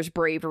King Arthur's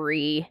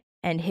bravery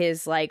and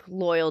his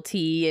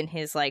loyalty and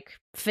his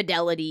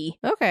fidelity.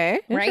 Okay.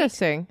 Right?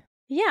 Interesting.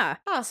 Yeah.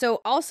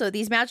 So also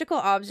these magical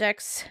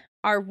objects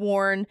are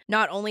worn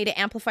not only to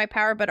amplify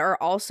power, but are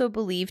also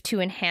believed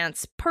to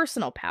enhance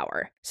personal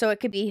power. So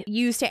it could be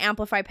used to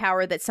amplify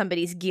power that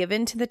somebody's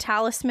given to the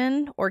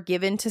talisman or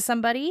given to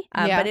somebody.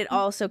 But it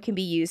also can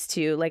be used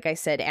to, like I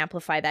said,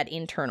 amplify that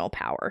internal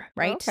power,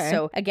 right? Okay.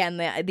 So again,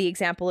 the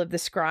example of the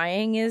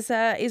scrying is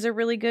a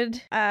really good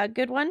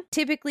one.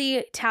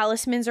 Typically,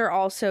 talismans are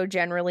also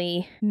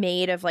generally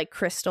made of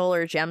crystal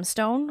or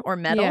gemstone or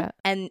metal,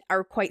 and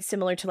are quite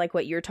similar to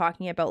what you're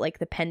talking about,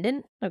 the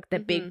pendant, the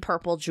big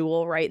purple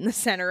jewel right in the the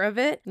center of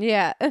it.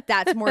 Yeah.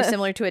 That's more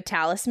similar to a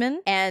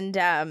talisman.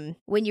 And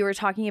when you were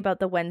talking about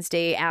the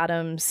Wednesday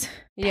Addams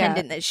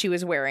pendant that she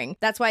was wearing,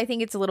 that's why I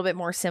think it's a little bit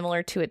more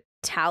similar to a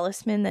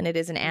talisman than it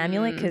is an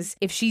amulet, because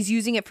if she's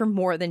using it for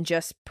more than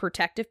just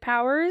protective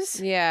powers,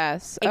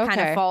 yes, it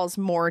kind of falls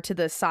more to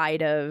the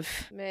side of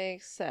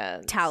makes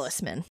sense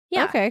talisman.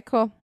 Yeah. Okay,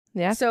 cool.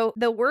 Yeah. So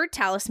the word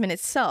talisman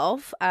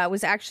itself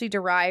was actually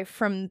derived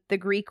from the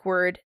Greek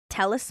word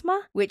telisma,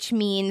 which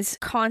means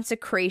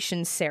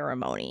consecration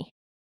ceremony.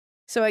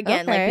 So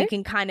again, like we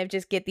can kind of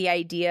just get the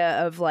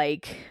idea of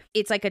like,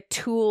 it's like a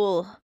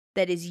tool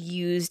that is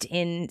used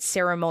in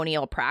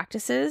ceremonial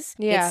practices.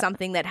 Yeah. It's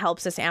something that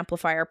helps us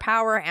amplify our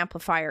power,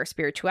 amplify our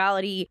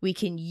spirituality. We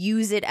can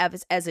use it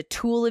as a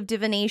tool of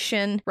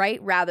divination,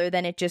 right? Rather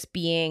than it just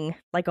being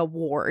like a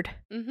ward.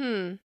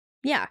 Mm-hmm.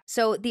 Yeah.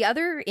 So the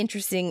other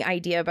interesting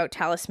idea about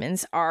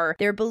talismans are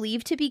they're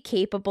believed to be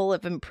capable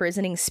of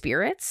imprisoning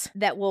spirits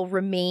that will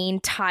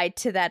remain tied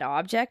to that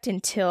object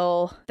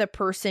until the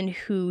person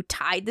who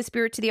tied the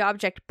spirit to the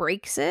object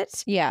breaks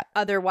it. Yeah.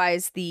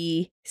 Otherwise,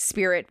 the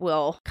spirit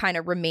will kind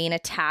of remain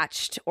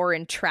attached or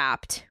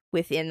entrapped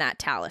within that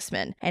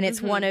talisman. And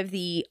it's one of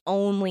the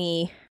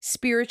only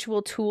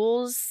spiritual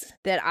tools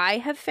that I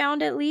have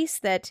found, at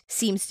least, that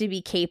seems to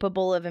be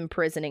capable of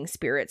imprisoning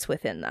spirits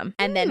within them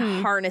and then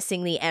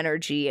harnessing the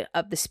energy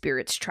of the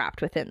spirits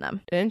trapped within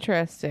them.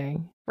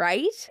 Interesting.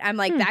 Right? I'm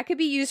like, that could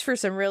be used for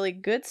some really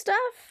good stuff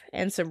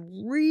and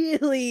some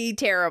really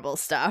terrible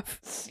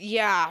stuff.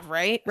 Yeah,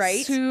 right?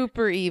 Right?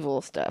 Super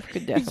evil stuff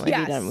could definitely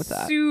be done with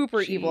that.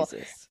 Super evil.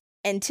 Jesus.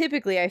 And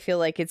typically, I feel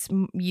like it's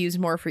used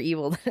more for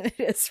evil than it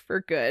is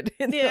for good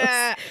in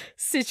those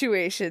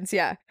situations.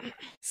 Yeah.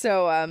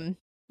 So,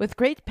 with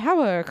great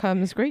power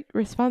comes great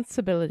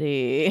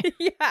responsibility.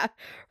 Yeah.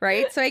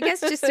 Right. So I guess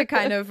just to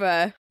kind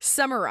of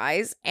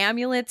summarize,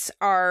 amulets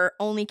are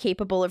only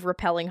capable of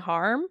repelling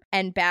harm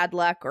and bad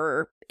luck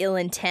or ill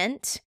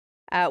intent,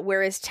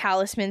 whereas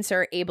talismans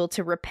are able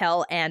to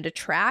repel and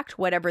attract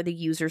whatever the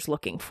user's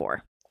looking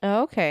for.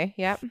 Oh, okay.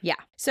 Yep. Yeah.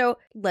 So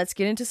let's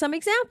get into some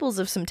examples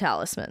of some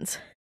talismans.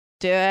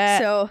 Do it.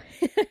 So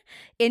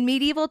in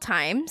medieval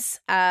times,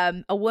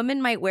 a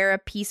woman might wear a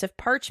piece of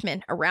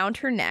parchment around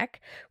her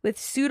neck with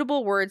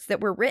suitable words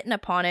that were written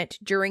upon it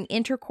during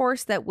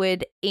intercourse that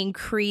would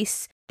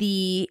increase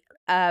the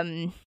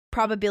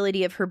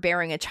probability of her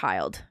bearing a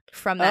child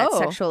from that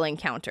sexual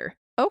encounter.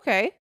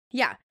 Okay.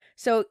 Yeah.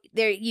 So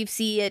there you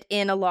see it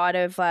in a lot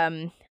of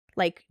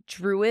like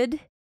Druid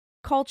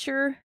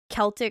culture,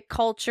 Celtic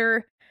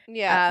culture,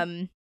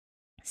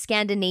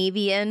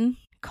 Scandinavian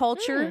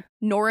culture,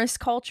 Norse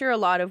culture. A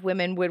lot of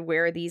women would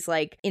wear these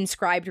like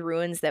inscribed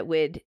runes that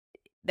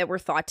were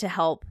thought to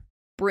help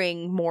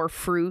bring more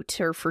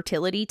fruit or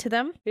fertility to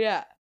them.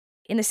 Yeah.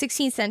 In the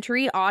 16th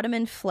century,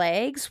 Ottoman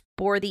flags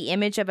bore the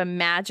image of a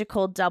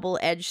magical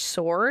double-edged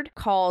sword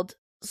called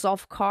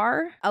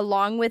Zulfikar,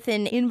 along with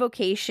an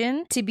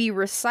invocation to be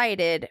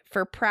recited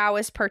for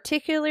prowess,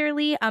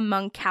 particularly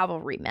among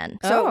cavalrymen.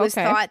 So it was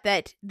thought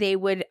that they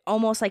would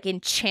almost like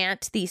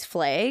enchant these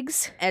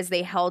flags as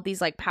they held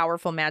these like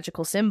powerful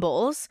magical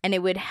symbols, and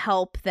it would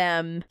help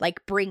them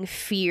like bring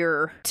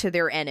fear to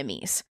their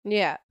enemies.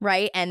 Yeah.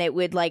 Right? And it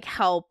would like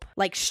help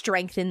like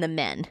strengthen the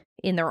men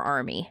in their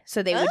army.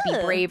 So they would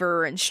be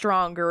braver and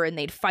stronger, and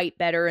they'd fight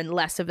better, and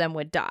less of them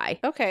would die.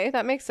 Okay,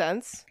 that makes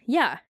sense.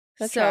 Yeah.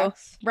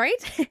 Tracks.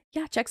 Right?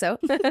 Yeah, checks out.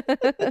 So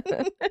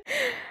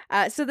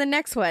the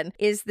next one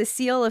is the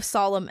Seal of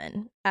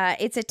Solomon.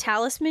 It's a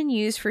talisman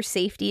used for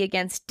safety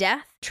against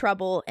death,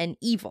 trouble, and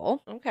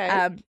evil.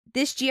 Okay.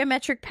 This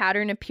geometric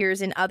pattern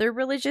appears in other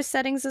religious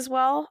settings as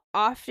well,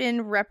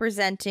 often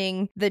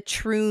representing the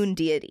Troon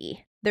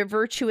deity, the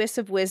virtuous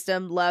of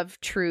wisdom, love,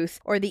 truth,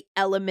 or the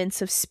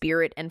elements of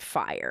spirit and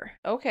fire.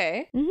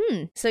 Okay.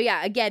 So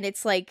yeah, again,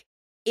 it's like,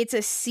 it's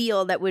a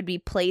seal that would be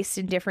placed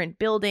in different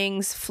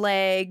buildings,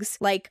 flags,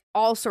 like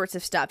all sorts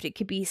of stuff. It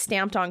could be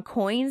stamped on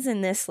coins,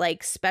 and this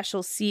like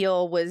special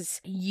seal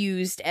was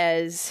used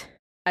as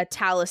a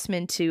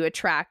talisman to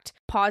attract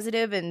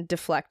positive and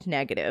deflect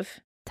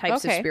negative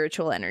types of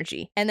spiritual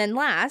energy. And then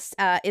last,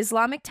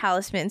 Islamic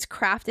talismans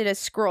crafted as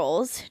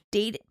scrolls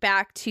date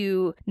back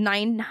to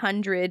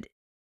 900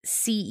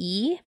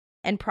 CE.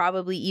 And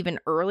probably even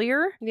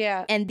earlier.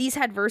 Yeah. And these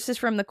had verses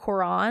from the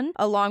Quran,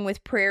 along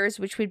with prayers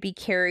which would be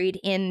carried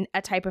in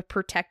a type of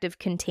protective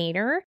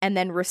container and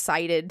then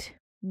recited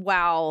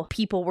while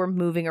people were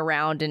moving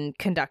around and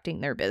conducting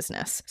their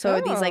business.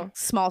 So these like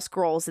small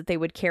scrolls that they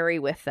would carry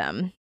with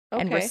them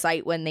and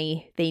recite when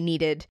they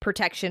needed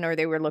protection or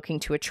they were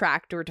looking to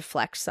attract or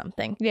deflect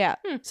something. Yeah.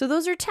 So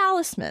those are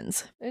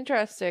talismans.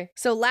 Interesting.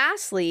 So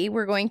lastly,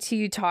 we're going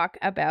to talk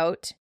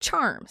about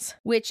charms,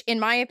 which in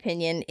my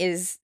opinion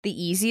is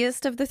the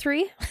easiest of the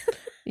three.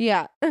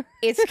 Yeah.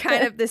 It's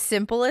kind of the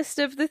simplest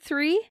of the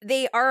three.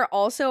 They are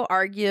also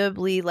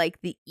arguably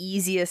like the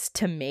easiest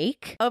to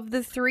make of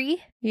the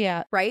three.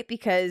 Yeah. Right?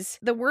 Because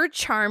the word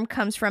charm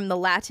comes from the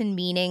Latin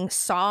meaning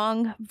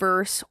song,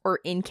 verse, or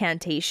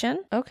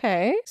incantation.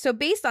 Okay. So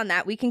based on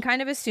that, we can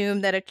kind of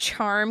assume that a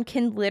charm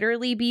can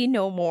literally be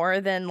no more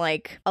than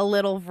like a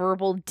little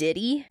verbal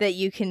ditty that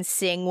you can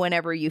sing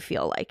whenever you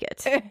feel like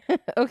it.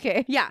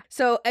 Okay. Yeah.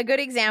 So a good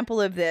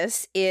example of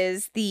this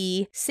is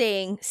the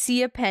saying,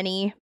 see a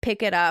penny,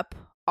 pick it up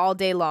all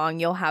day long,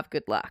 you'll have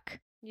good luck.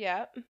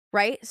 Yeah.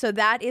 Right? So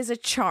that is a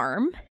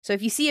charm. So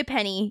if you see a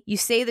penny, you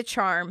say the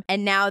charm,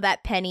 and now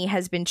that penny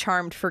has been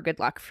charmed for good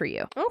luck for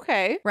you.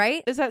 Okay.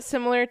 Right? Is that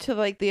similar to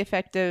like the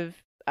effect of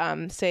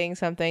saying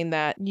something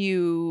that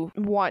you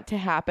want to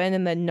happen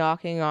and then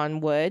knocking on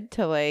wood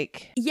to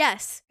like...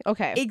 Yes.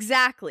 Okay.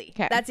 Exactly.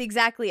 Okay. That's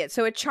exactly it.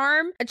 So a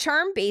charm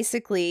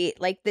basically,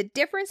 like the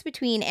difference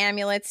between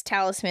amulets,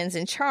 talismans,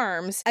 and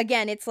charms,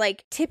 again, it's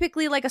like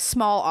typically like a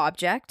small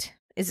object.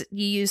 Is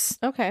you use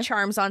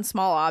charms on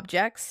small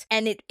objects,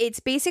 and it's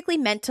basically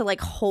meant to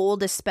like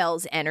hold a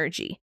spell's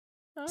energy.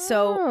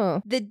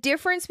 So the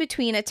difference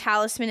between a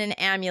talisman and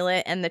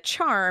amulet and the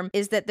charm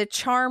is that the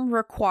charm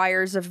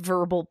requires a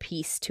verbal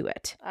piece to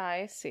it.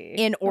 I see.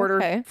 In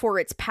order for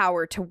its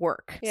power to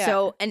work. Yeah.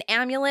 So an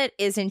amulet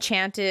is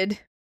enchanted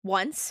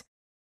once,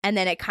 and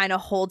then it kind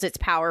of holds its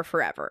power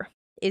forever,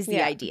 is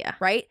the idea,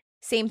 right?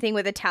 Same thing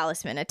with a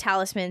talisman. A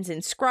talisman's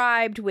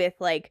inscribed with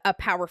like a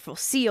powerful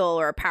seal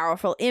or a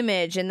powerful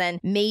image, and then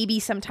maybe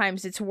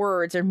sometimes it's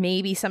words, or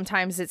maybe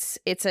sometimes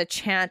it's a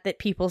chant that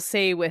people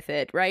say with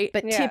it, right?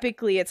 But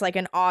typically it's like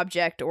an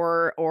object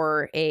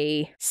or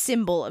a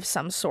symbol of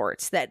some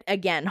sorts that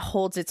again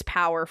holds its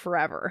power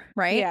forever,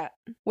 right? Yeah.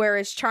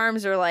 Whereas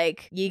charms are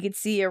like, you could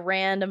see a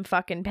random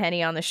fucking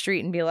penny on the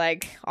street and be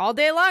like, all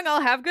day long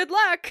I'll have good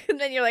luck, and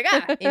then you're like,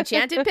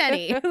 enchanted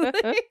penny.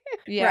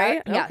 Yeah.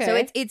 Right? Yeah. Okay.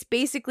 So it's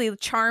basically,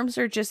 charms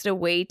are just a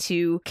way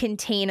to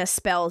contain a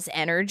spell's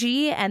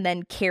energy and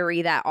then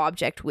carry that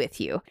object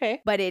with you.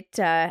 Okay. But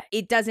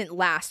it doesn't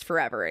last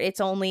forever. It's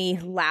only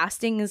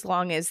lasting as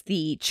long as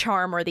the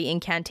charm or the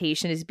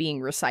incantation is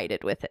being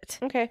recited with it.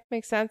 Okay.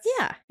 Makes sense.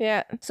 Yeah.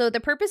 Yeah. So the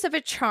purpose of a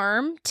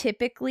charm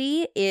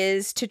typically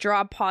is to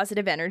draw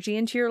positive energy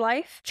into your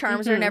life.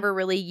 Charms are never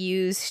really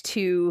used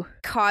to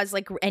cause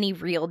like any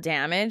real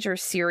damage or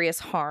serious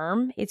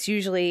harm. It's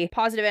usually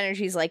positive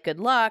energies like good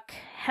luck,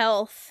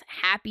 health,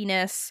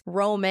 happiness,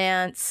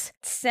 romance,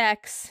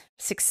 sex,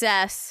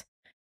 success,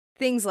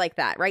 things like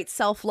that, right?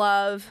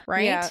 Self-love,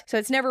 right? Yeah. So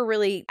it's never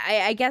really,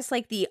 I guess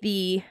like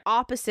the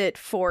opposite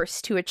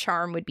force to a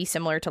charm would be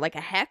similar to like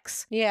a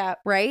hex. Yeah.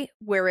 Right?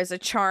 Whereas a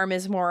charm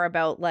is more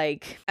about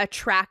like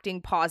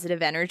attracting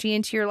positive energy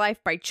into your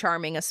life by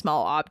charming a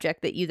small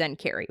object that you then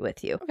carry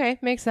with you. Okay.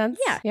 Makes sense.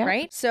 Yeah.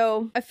 Right?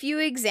 So a few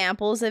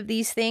examples of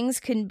these things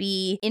can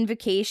be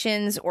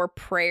invocations or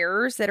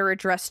prayers that are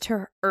addressed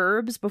to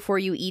herbs before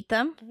you eat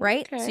them,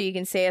 right? Okay. So you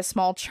can say a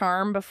small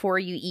charm before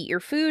you eat your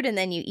food, and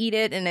then you eat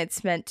it, and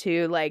it's meant to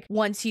like,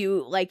 once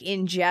you like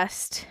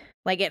ingest,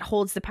 like it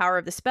holds the power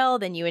of the spell,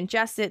 then you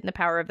ingest it and the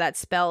power of that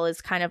spell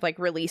is kind of like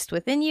released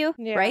within you,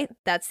 right?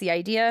 That's the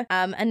idea.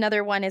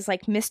 Another one is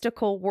like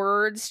mystical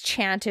words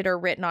chanted or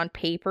written on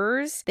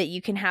papers that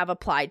you can have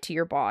applied to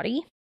your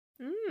body.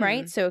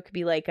 Right? So it could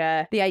be like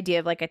the idea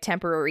of like a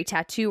temporary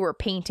tattoo or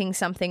painting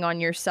something on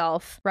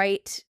yourself,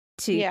 right?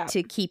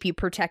 To keep you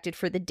protected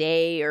for the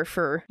day or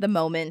for the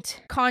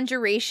moment.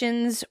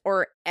 Conjurations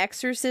or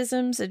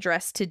exorcisms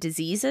addressed to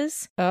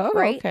diseases. Oh,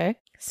 right? Okay.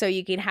 So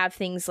you can have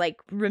things like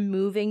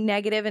removing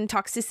negative and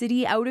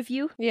toxicity out of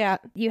you. Yeah.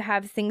 You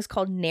have things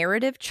called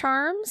narrative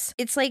charms.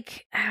 It's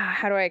like,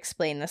 how do I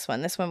explain this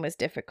one? This one was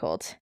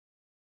difficult.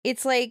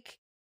 It's like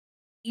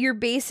you're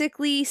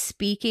basically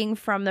speaking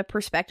from the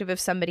perspective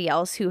of somebody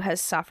else who has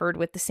suffered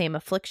with the same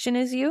affliction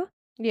as you.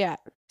 Yeah.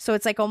 So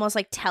it's like almost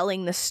like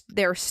telling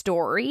their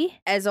story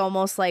as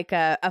almost like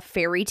a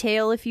fairy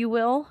tale, if you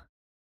will,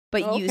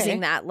 but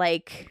using that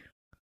like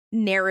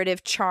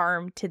narrative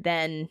charm to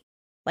then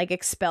like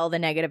expel the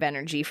negative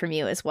energy from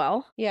you as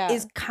well. Yeah.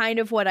 Is kind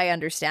of what I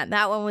understand.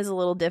 That one was a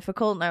little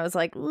difficult, and I was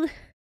like, ugh.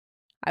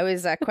 I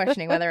was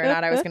questioning whether or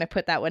not I was going to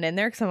put that one in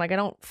there because I'm like, I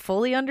don't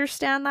fully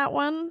understand that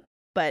one,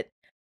 but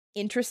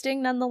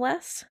interesting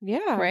nonetheless.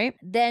 Yeah. Right?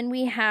 Then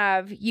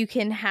you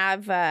can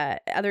have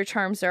other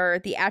charms are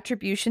the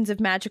attributions of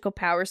magical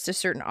powers to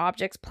certain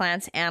objects,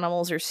 plants,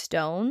 animals, or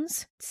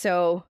stones.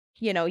 So,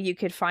 you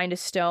could find a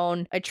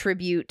stone,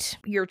 attribute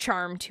your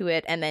charm to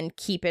it, and then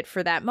keep it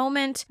for that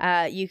moment.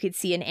 You could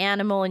see an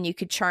animal and you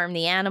could charm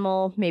the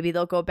animal. Maybe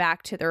they'll go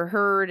back to their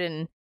herd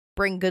and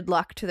bring good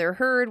luck to their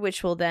herd,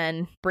 which will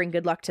then bring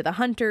good luck to the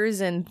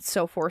hunters and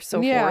so forth,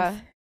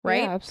 forth.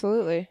 Right? Yeah,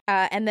 absolutely.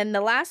 And then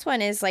the last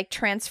one is like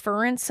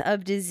transference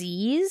of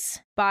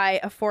disease by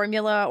a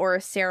formula or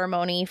a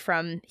ceremony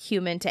from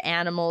human to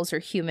animals or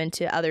human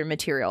to other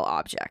material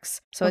objects.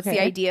 So it's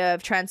the idea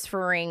of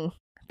transferring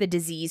the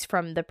disease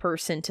from the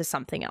person to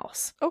something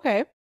else.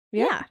 Okay.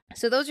 Yeah.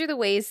 So those are the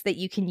ways that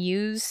you can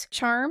use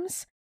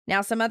charms.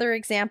 Now, some other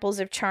examples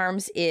of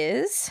charms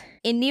is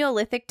in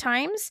Neolithic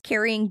times,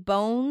 carrying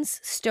bones,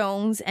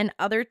 stones, and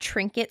other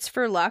trinkets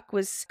for luck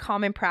was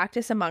common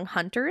practice among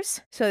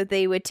hunters. So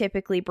they would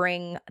typically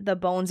bring the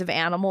bones of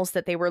animals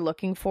that they were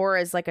looking for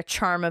as like a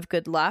charm of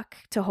good luck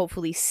to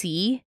hopefully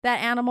see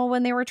that animal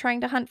when they were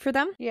trying to hunt for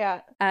them.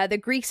 Yeah. The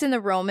Greeks and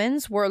the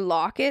Romans wore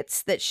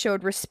lockets that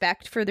showed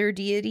respect for their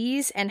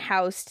deities and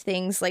housed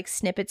things like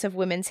snippets of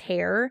women's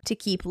hair to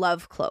keep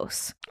love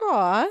close.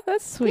 Aw,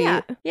 that's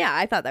sweet. Yeah,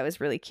 I thought that was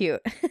really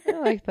cute. I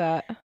like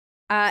that.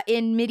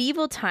 In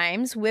medieval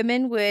times,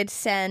 women would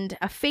send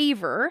a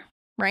favor,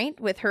 right,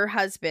 with her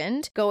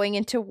husband going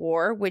into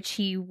war, which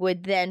he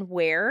would then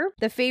wear.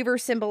 The favor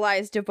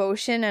symbolized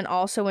devotion and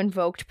also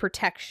invoked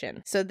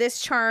protection. So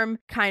this charm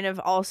kind of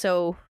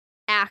also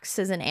acts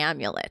as an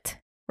amulet,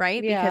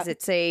 right? Yeah. Because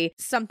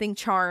it's something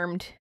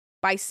charmed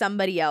by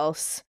somebody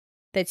else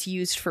that's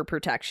used for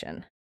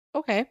protection.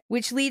 Okay.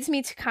 Which leads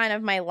me to kind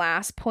of my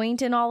last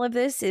point in all of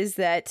this is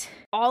that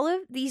all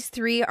of these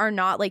three are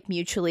not like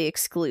mutually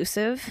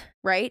exclusive,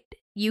 right?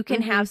 You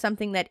can have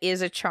something that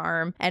is a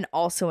charm and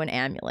also an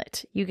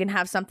amulet. You can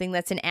have something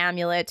that's an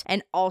amulet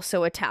and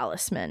also a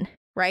talisman,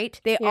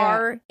 right? They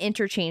are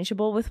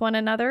interchangeable with one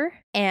another.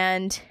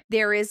 And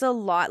there is a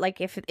lot,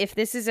 like if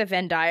this is a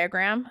Venn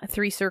diagram, a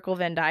 3-circle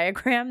Venn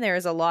diagram, there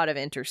is a lot of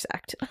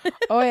intersect.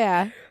 Oh,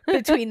 yeah.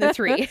 Between the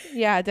three.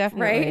 Yeah,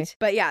 definitely. Right?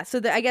 But yeah,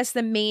 so I guess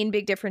the main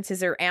big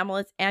differences are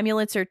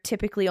amulets are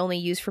typically only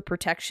used for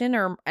protection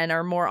and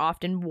are more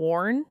often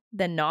worn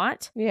than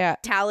not. Yeah.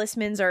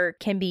 Talismans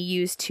can be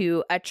used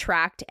to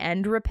attract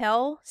and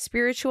repel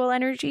spiritual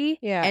energy.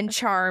 Yeah. And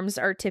charms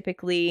are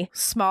typically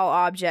small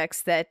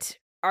objects that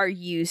are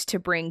used to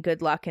bring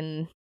good luck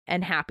and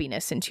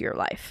happiness into your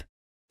life.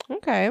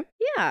 Okay.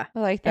 Yeah. I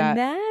like that.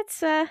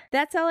 And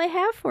that's all I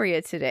have for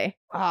you today.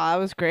 Oh, that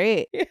was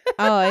great.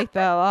 I like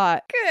that a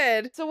lot.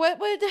 Good. So what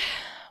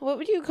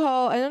would you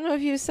call, I don't know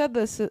if you said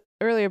this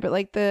earlier, but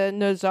like the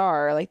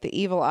Nazar, like the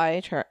evil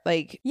eye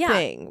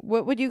thing.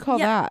 What would you call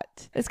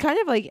that? It's kind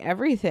of like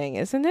everything,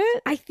 isn't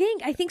it? I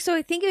think so.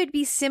 I think it would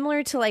be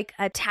similar to like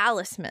a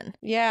talisman.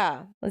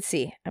 Yeah. Let's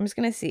see. I'm just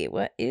going to see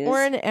what is.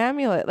 Or an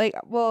amulet. Like,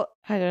 well,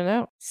 I don't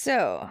know.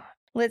 So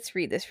let's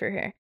read this for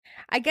her.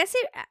 I guess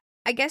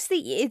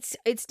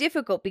it's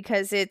difficult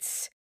because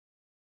it's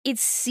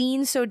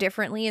seen so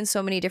differently in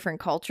so many different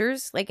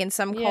cultures. Like in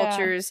some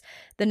cultures,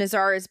 the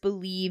Nazar is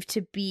believed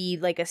to be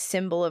like a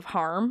symbol of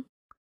harm.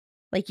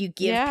 Like you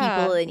give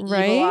people an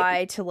evil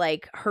eye to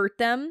like hurt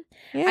them.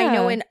 Yeah. I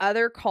know in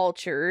other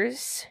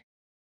cultures,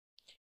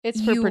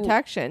 it's for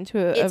protection,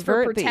 to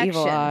avert the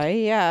evil eye.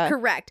 Yeah.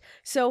 Correct.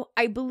 So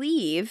I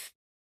believe,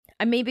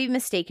 I may be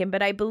mistaken,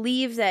 but I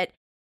believe that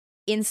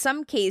in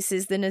some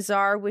cases, the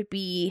Nazar would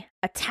be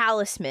a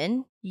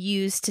talisman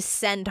used to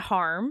send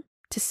harm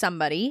to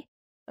somebody.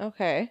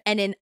 Okay.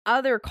 And in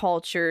other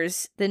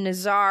cultures, the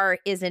Nazar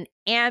is an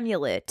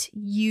amulet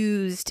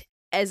used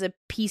as a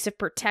piece of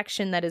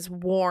protection that is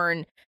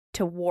worn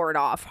to ward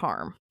off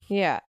harm.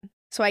 Yeah.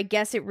 So I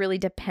guess it really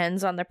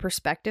depends on the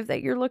perspective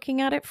that you're looking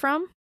at it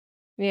from.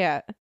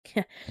 Yeah.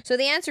 So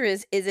the answer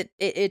is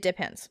it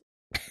depends.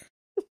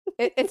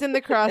 It's in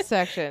the cross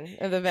section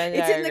of the Venn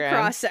diagram. It's in the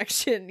cross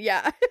section,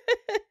 yeah.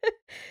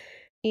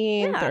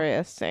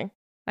 Interesting.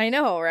 Yeah. I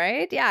know,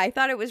 right? Yeah, I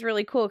thought it was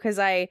really cool because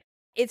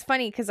it's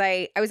funny because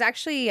I was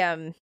actually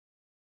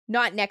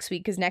not next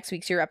week because next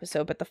week's your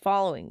episode, but the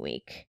following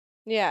week.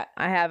 Yeah.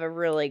 I have a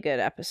really good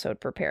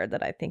episode prepared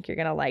that I think you're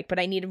going to like, but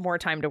I needed more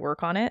time to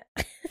work on it.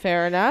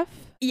 Fair enough.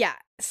 Yeah.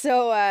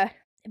 So,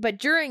 but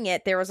during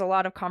it, there was a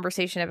lot of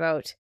conversation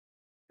about,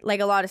 like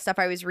a lot of stuff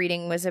I was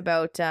reading was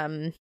about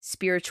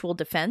spiritual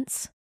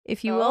defense,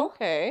 if you will.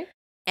 Okay.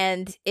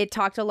 And it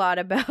talked a lot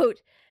about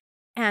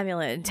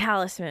amulet and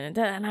talisman.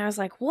 And I was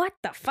like, what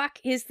the fuck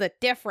is the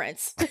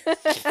difference?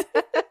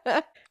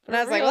 And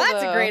I was like, well,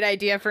 that's a great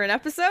idea for an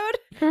episode.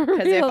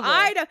 Because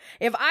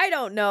if I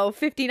don't know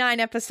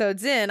 59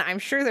 episodes in, I'm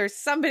sure there's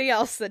somebody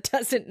else that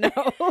doesn't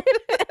know.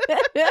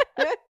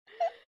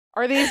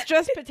 Are these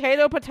just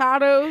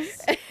potatoes?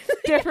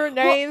 Different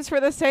names for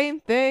the same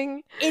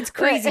thing? It's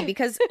crazy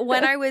because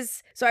when I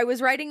was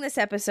writing this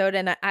episode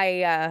and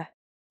I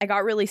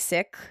got really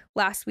sick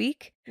last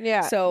week.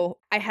 Yeah. So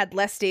I had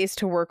less days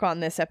to work on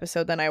this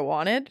episode than I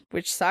wanted,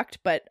 which sucked,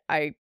 but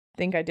I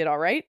think I did all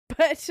right.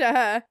 But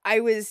I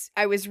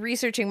was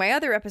researching my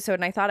other episode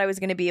and I thought I was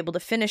going to be able to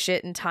finish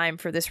it in time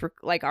for this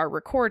our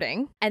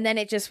recording. And then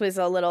it just was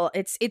a little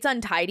it's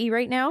untidy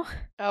right now.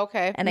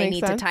 Okay. And I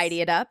need to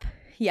tidy it up.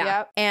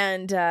 Yeah.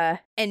 Yep.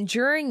 And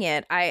during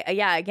it,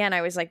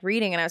 I was like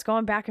reading and I was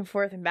going back and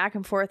forth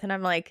and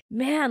I'm like,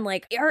 man,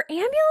 like are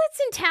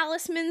amulets and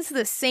talismans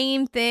the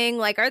same thing?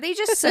 Like are they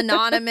just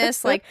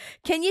synonymous? Like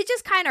can you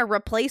just kind of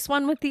replace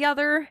one with the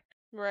other?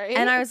 Right.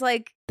 And I was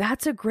like,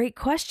 that's a great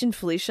question,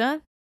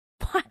 Felicia.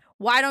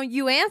 Why don't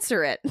you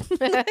answer it?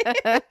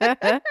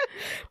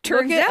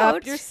 Turns out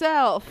up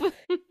yourself.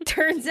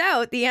 Turns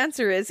out the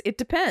answer is it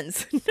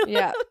depends.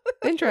 Yeah.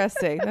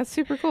 Interesting. That's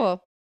super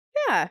cool.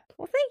 Yeah.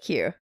 Well, thank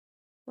you.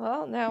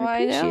 Well, now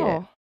I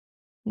know.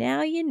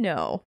 Now you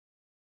know.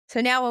 So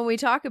now when we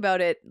talk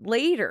about it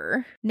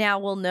later, now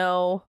we'll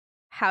know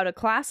how to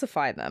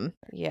classify them.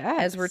 Yeah.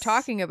 As we're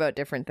talking about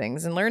different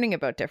things and learning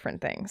about different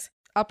things.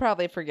 I'll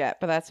probably forget,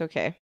 but that's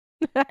okay.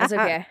 That's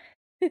okay.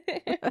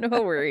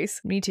 No worries.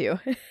 Me too.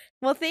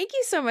 Well, thank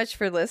you so much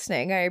for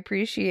listening. I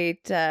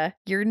appreciate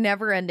your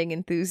never-ending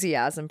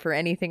enthusiasm for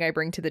anything I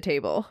bring to the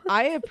table.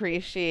 I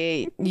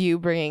appreciate you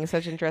bringing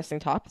such interesting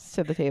topics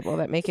to the table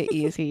that make it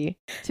easy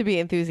to be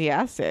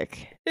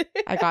enthusiastic.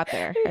 I got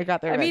there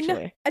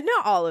eventually. I mean,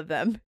 not all of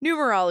them.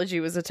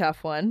 Numerology was a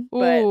tough one.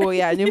 But... Oh,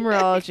 yeah.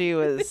 Numerology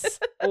was...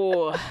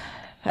 Oh,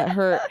 that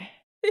hurt.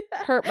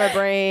 Hurt my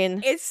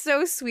brain. It's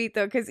so sweet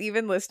though, because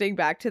even listening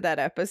back to that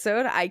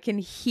episode, I can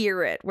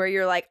hear it where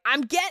you're like,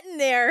 I'm getting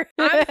there.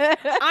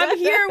 I'm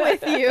here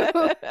with you.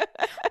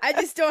 I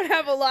just don't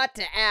have a lot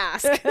to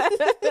ask. There's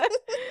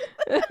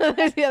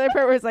the other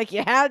part where it's like,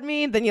 you had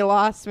me, then you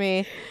lost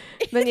me,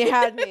 then you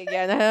had me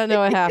again. I don't know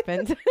what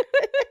happened.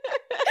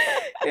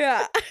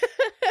 Yeah.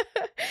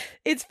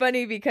 It's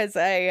funny because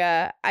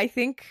I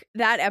think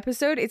that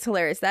episode, it's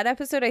hilarious. That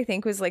episode, I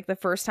think, was like the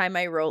first time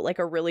I wrote like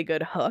a really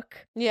good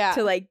hook. Yeah.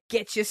 To like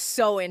get you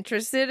so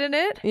interested in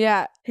it.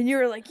 Yeah. And you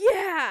were like,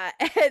 yeah.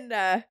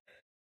 And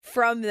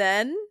from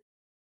then,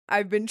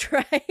 I've been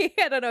trying,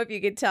 I don't know if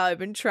you can tell, I've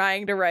been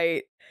trying to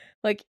write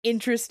like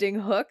interesting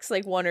hooks,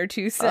 like 1 or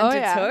 2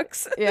 sentence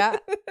hooks. Yeah.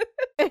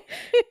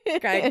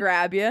 Kind of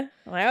grab you.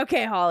 I'm like,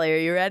 okay, Holly, are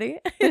you ready?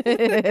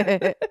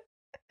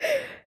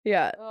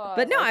 Yeah. Oh,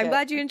 but no, like I'm it.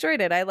 glad you enjoyed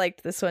it. I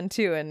liked this one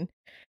too. And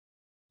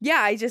yeah,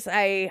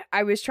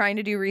 I was trying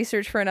to do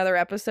research for another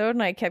episode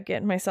and I kept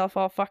getting myself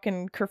all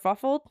fucking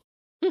kerfuffled.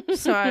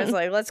 So I was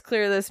like, let's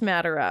clear this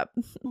matter up.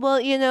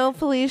 Well, you know,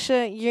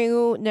 Felicia,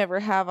 you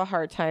never have a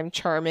hard time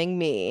charming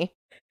me.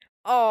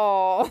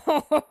 Oh.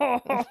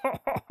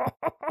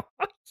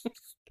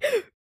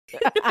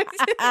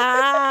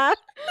 I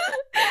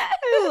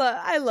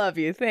love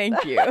you.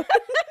 Thank you.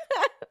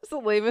 It's the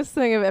lamest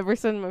thing I've ever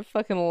said in my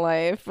fucking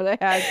life, but I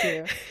had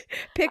to.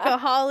 Pick a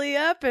holly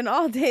up and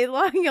all day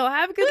long you'll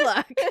have good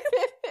luck.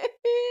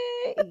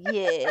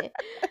 Yeah.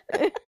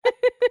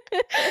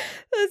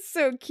 That's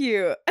so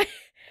cute.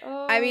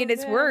 Oh, I mean,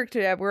 it's man. worked.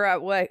 We're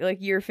at what,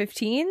 like year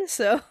 15?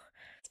 So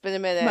It's been a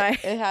minute.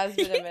 It has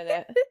been a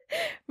minute.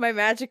 My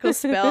magical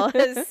spell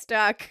has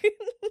stuck.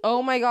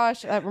 Oh my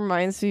gosh, that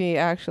reminds me,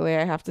 actually,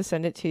 I have to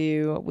send it to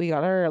you. We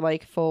got our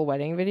like full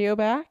wedding video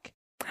back.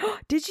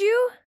 Did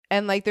you?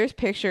 And like there's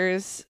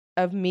pictures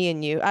of me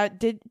and you.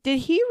 Did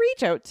he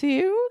reach out to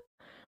you?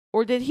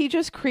 Or did he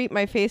just creep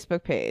my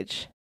Facebook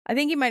page? I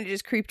think he might have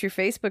just creeped your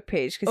Facebook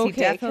page because he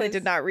Okay, definitely 'cause-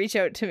 did not reach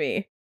out to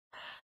me.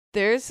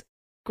 There's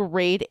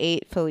grade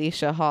 8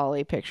 Felicia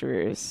Holly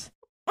pictures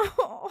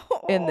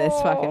in this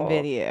fucking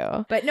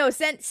video. But no,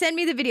 send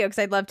me the video because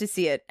I'd love to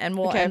see it. And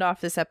we'll Okay. end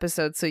off this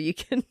episode so you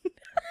can...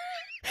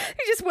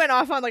 You just went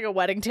off on like a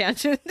wedding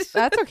tangent.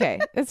 That's okay.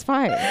 It's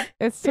fine.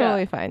 It's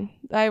totally fine.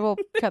 I will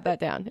cut that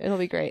down. It'll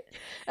be great.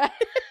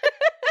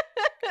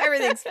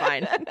 Everything's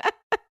fine.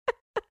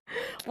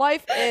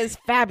 Life is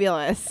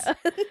fabulous.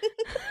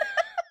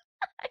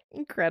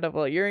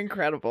 Incredible. You're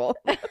incredible.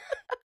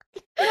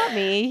 Not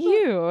me,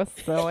 you,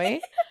 Zoe.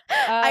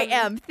 I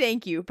am.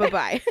 Thank you.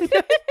 Bye-bye.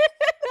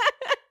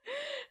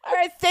 All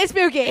right, stay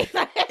spooky. It's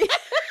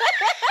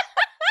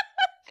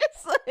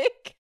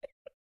like...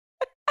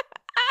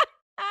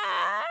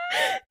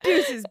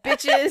 Deuces,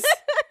 bitches.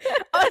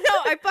 Oh no,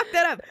 I fucked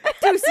that up.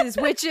 Deuces,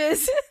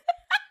 witches.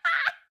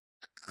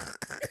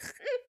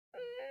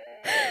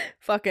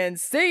 Fucking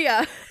see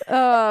ya.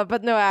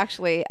 But no,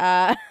 actually,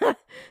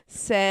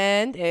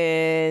 send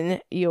in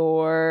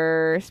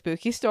your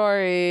spooky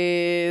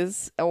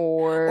stories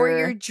Or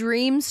your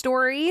dream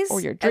stories.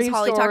 Or your dream as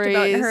Holly talked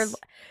about in her. stories.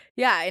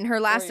 Yeah, in her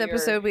last Or your-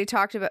 episode, we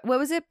talked about, what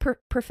was it?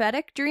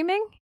 Prophetic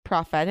dreaming?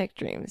 prophetic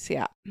dreams.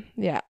 Yeah.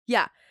 Yeah.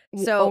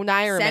 So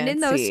Oniromancy. send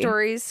in those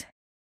stories.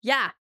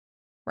 Yeah.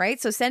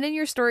 Right. So send in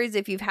your stories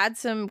if you've had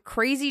some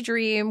crazy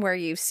dream where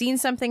you've seen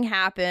something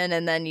happen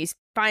and then you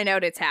find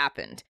out it's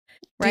happened.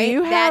 Right. Do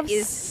you have that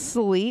is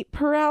sleep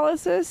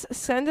paralysis?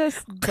 Send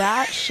us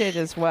that shit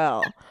as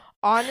well.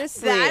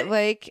 Honestly, That-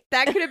 like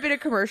that could have been a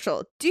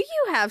commercial. Do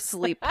you have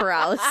sleep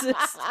paralysis?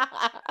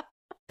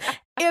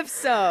 If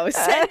so,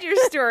 send your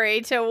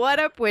story to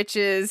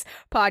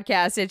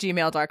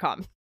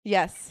whatupwitchespodcast@gmail.com.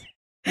 Yes.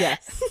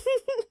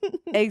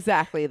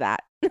 Exactly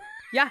that.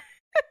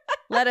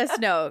 Let us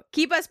know.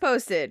 Keep us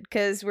posted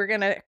because we're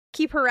going to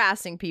keep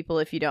harassing people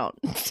if you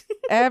don't.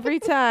 Every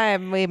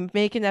time we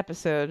make an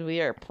episode, we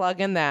are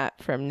plugging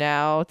that from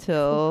now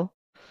till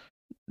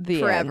the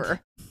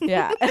Forever. end.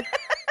 Yeah.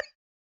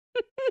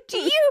 Do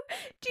you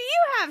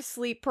have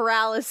sleep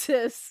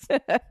paralysis?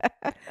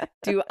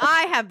 Do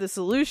I have the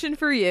solution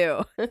for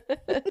you?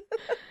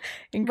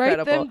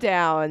 Incredible. Write them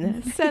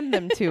down. Send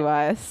them to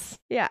us.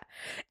 Yeah.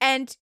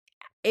 And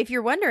if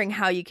you're wondering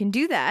how you can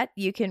do that,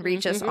 you can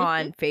reach us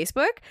on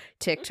Facebook,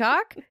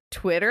 TikTok,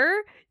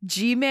 Twitter,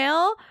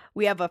 Gmail.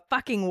 We have a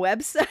fucking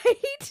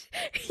website.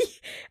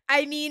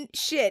 I mean,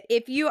 shit,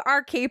 if you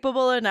are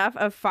capable enough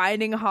of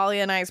finding Holly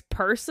and I's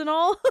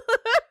personal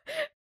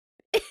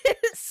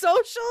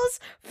socials,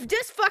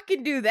 just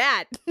fucking do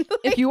that.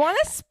 If you want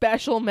a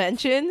special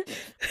mention,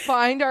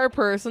 find our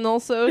personal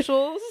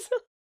socials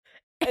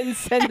and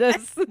send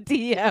us a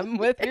DM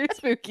with your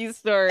spooky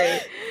story.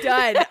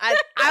 Done.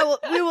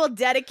 We will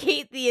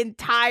dedicate the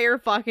entire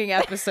fucking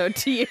episode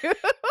to you.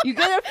 You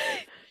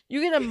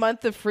get a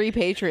month of free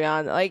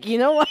Patreon. Like, you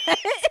know what?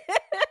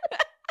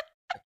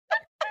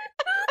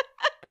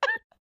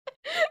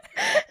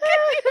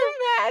 Can you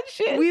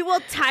imagine? We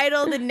will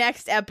title the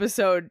next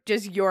episode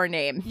just your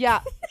name.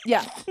 Yeah,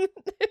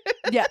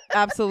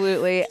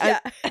 absolutely. Yeah.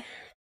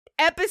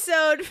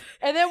 Episode,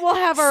 and then we'll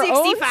have our 65.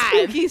 own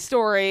spooky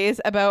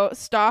stories about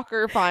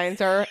stalker finds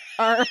our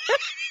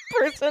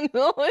personal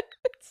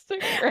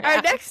Instagram.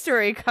 Our next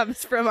story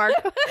comes from our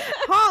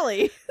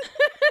Holly.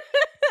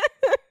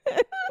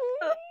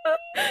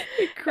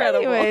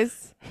 Incredible.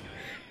 Anyways,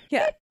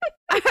 yeah.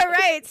 All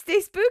right, stay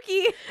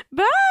spooky.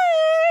 Bye.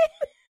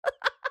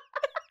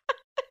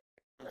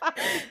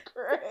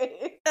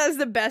 Great. That was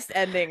the best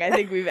ending I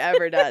think we've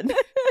ever done.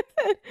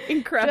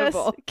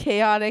 Incredible. Just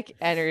chaotic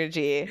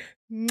energy.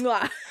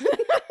 Mwah.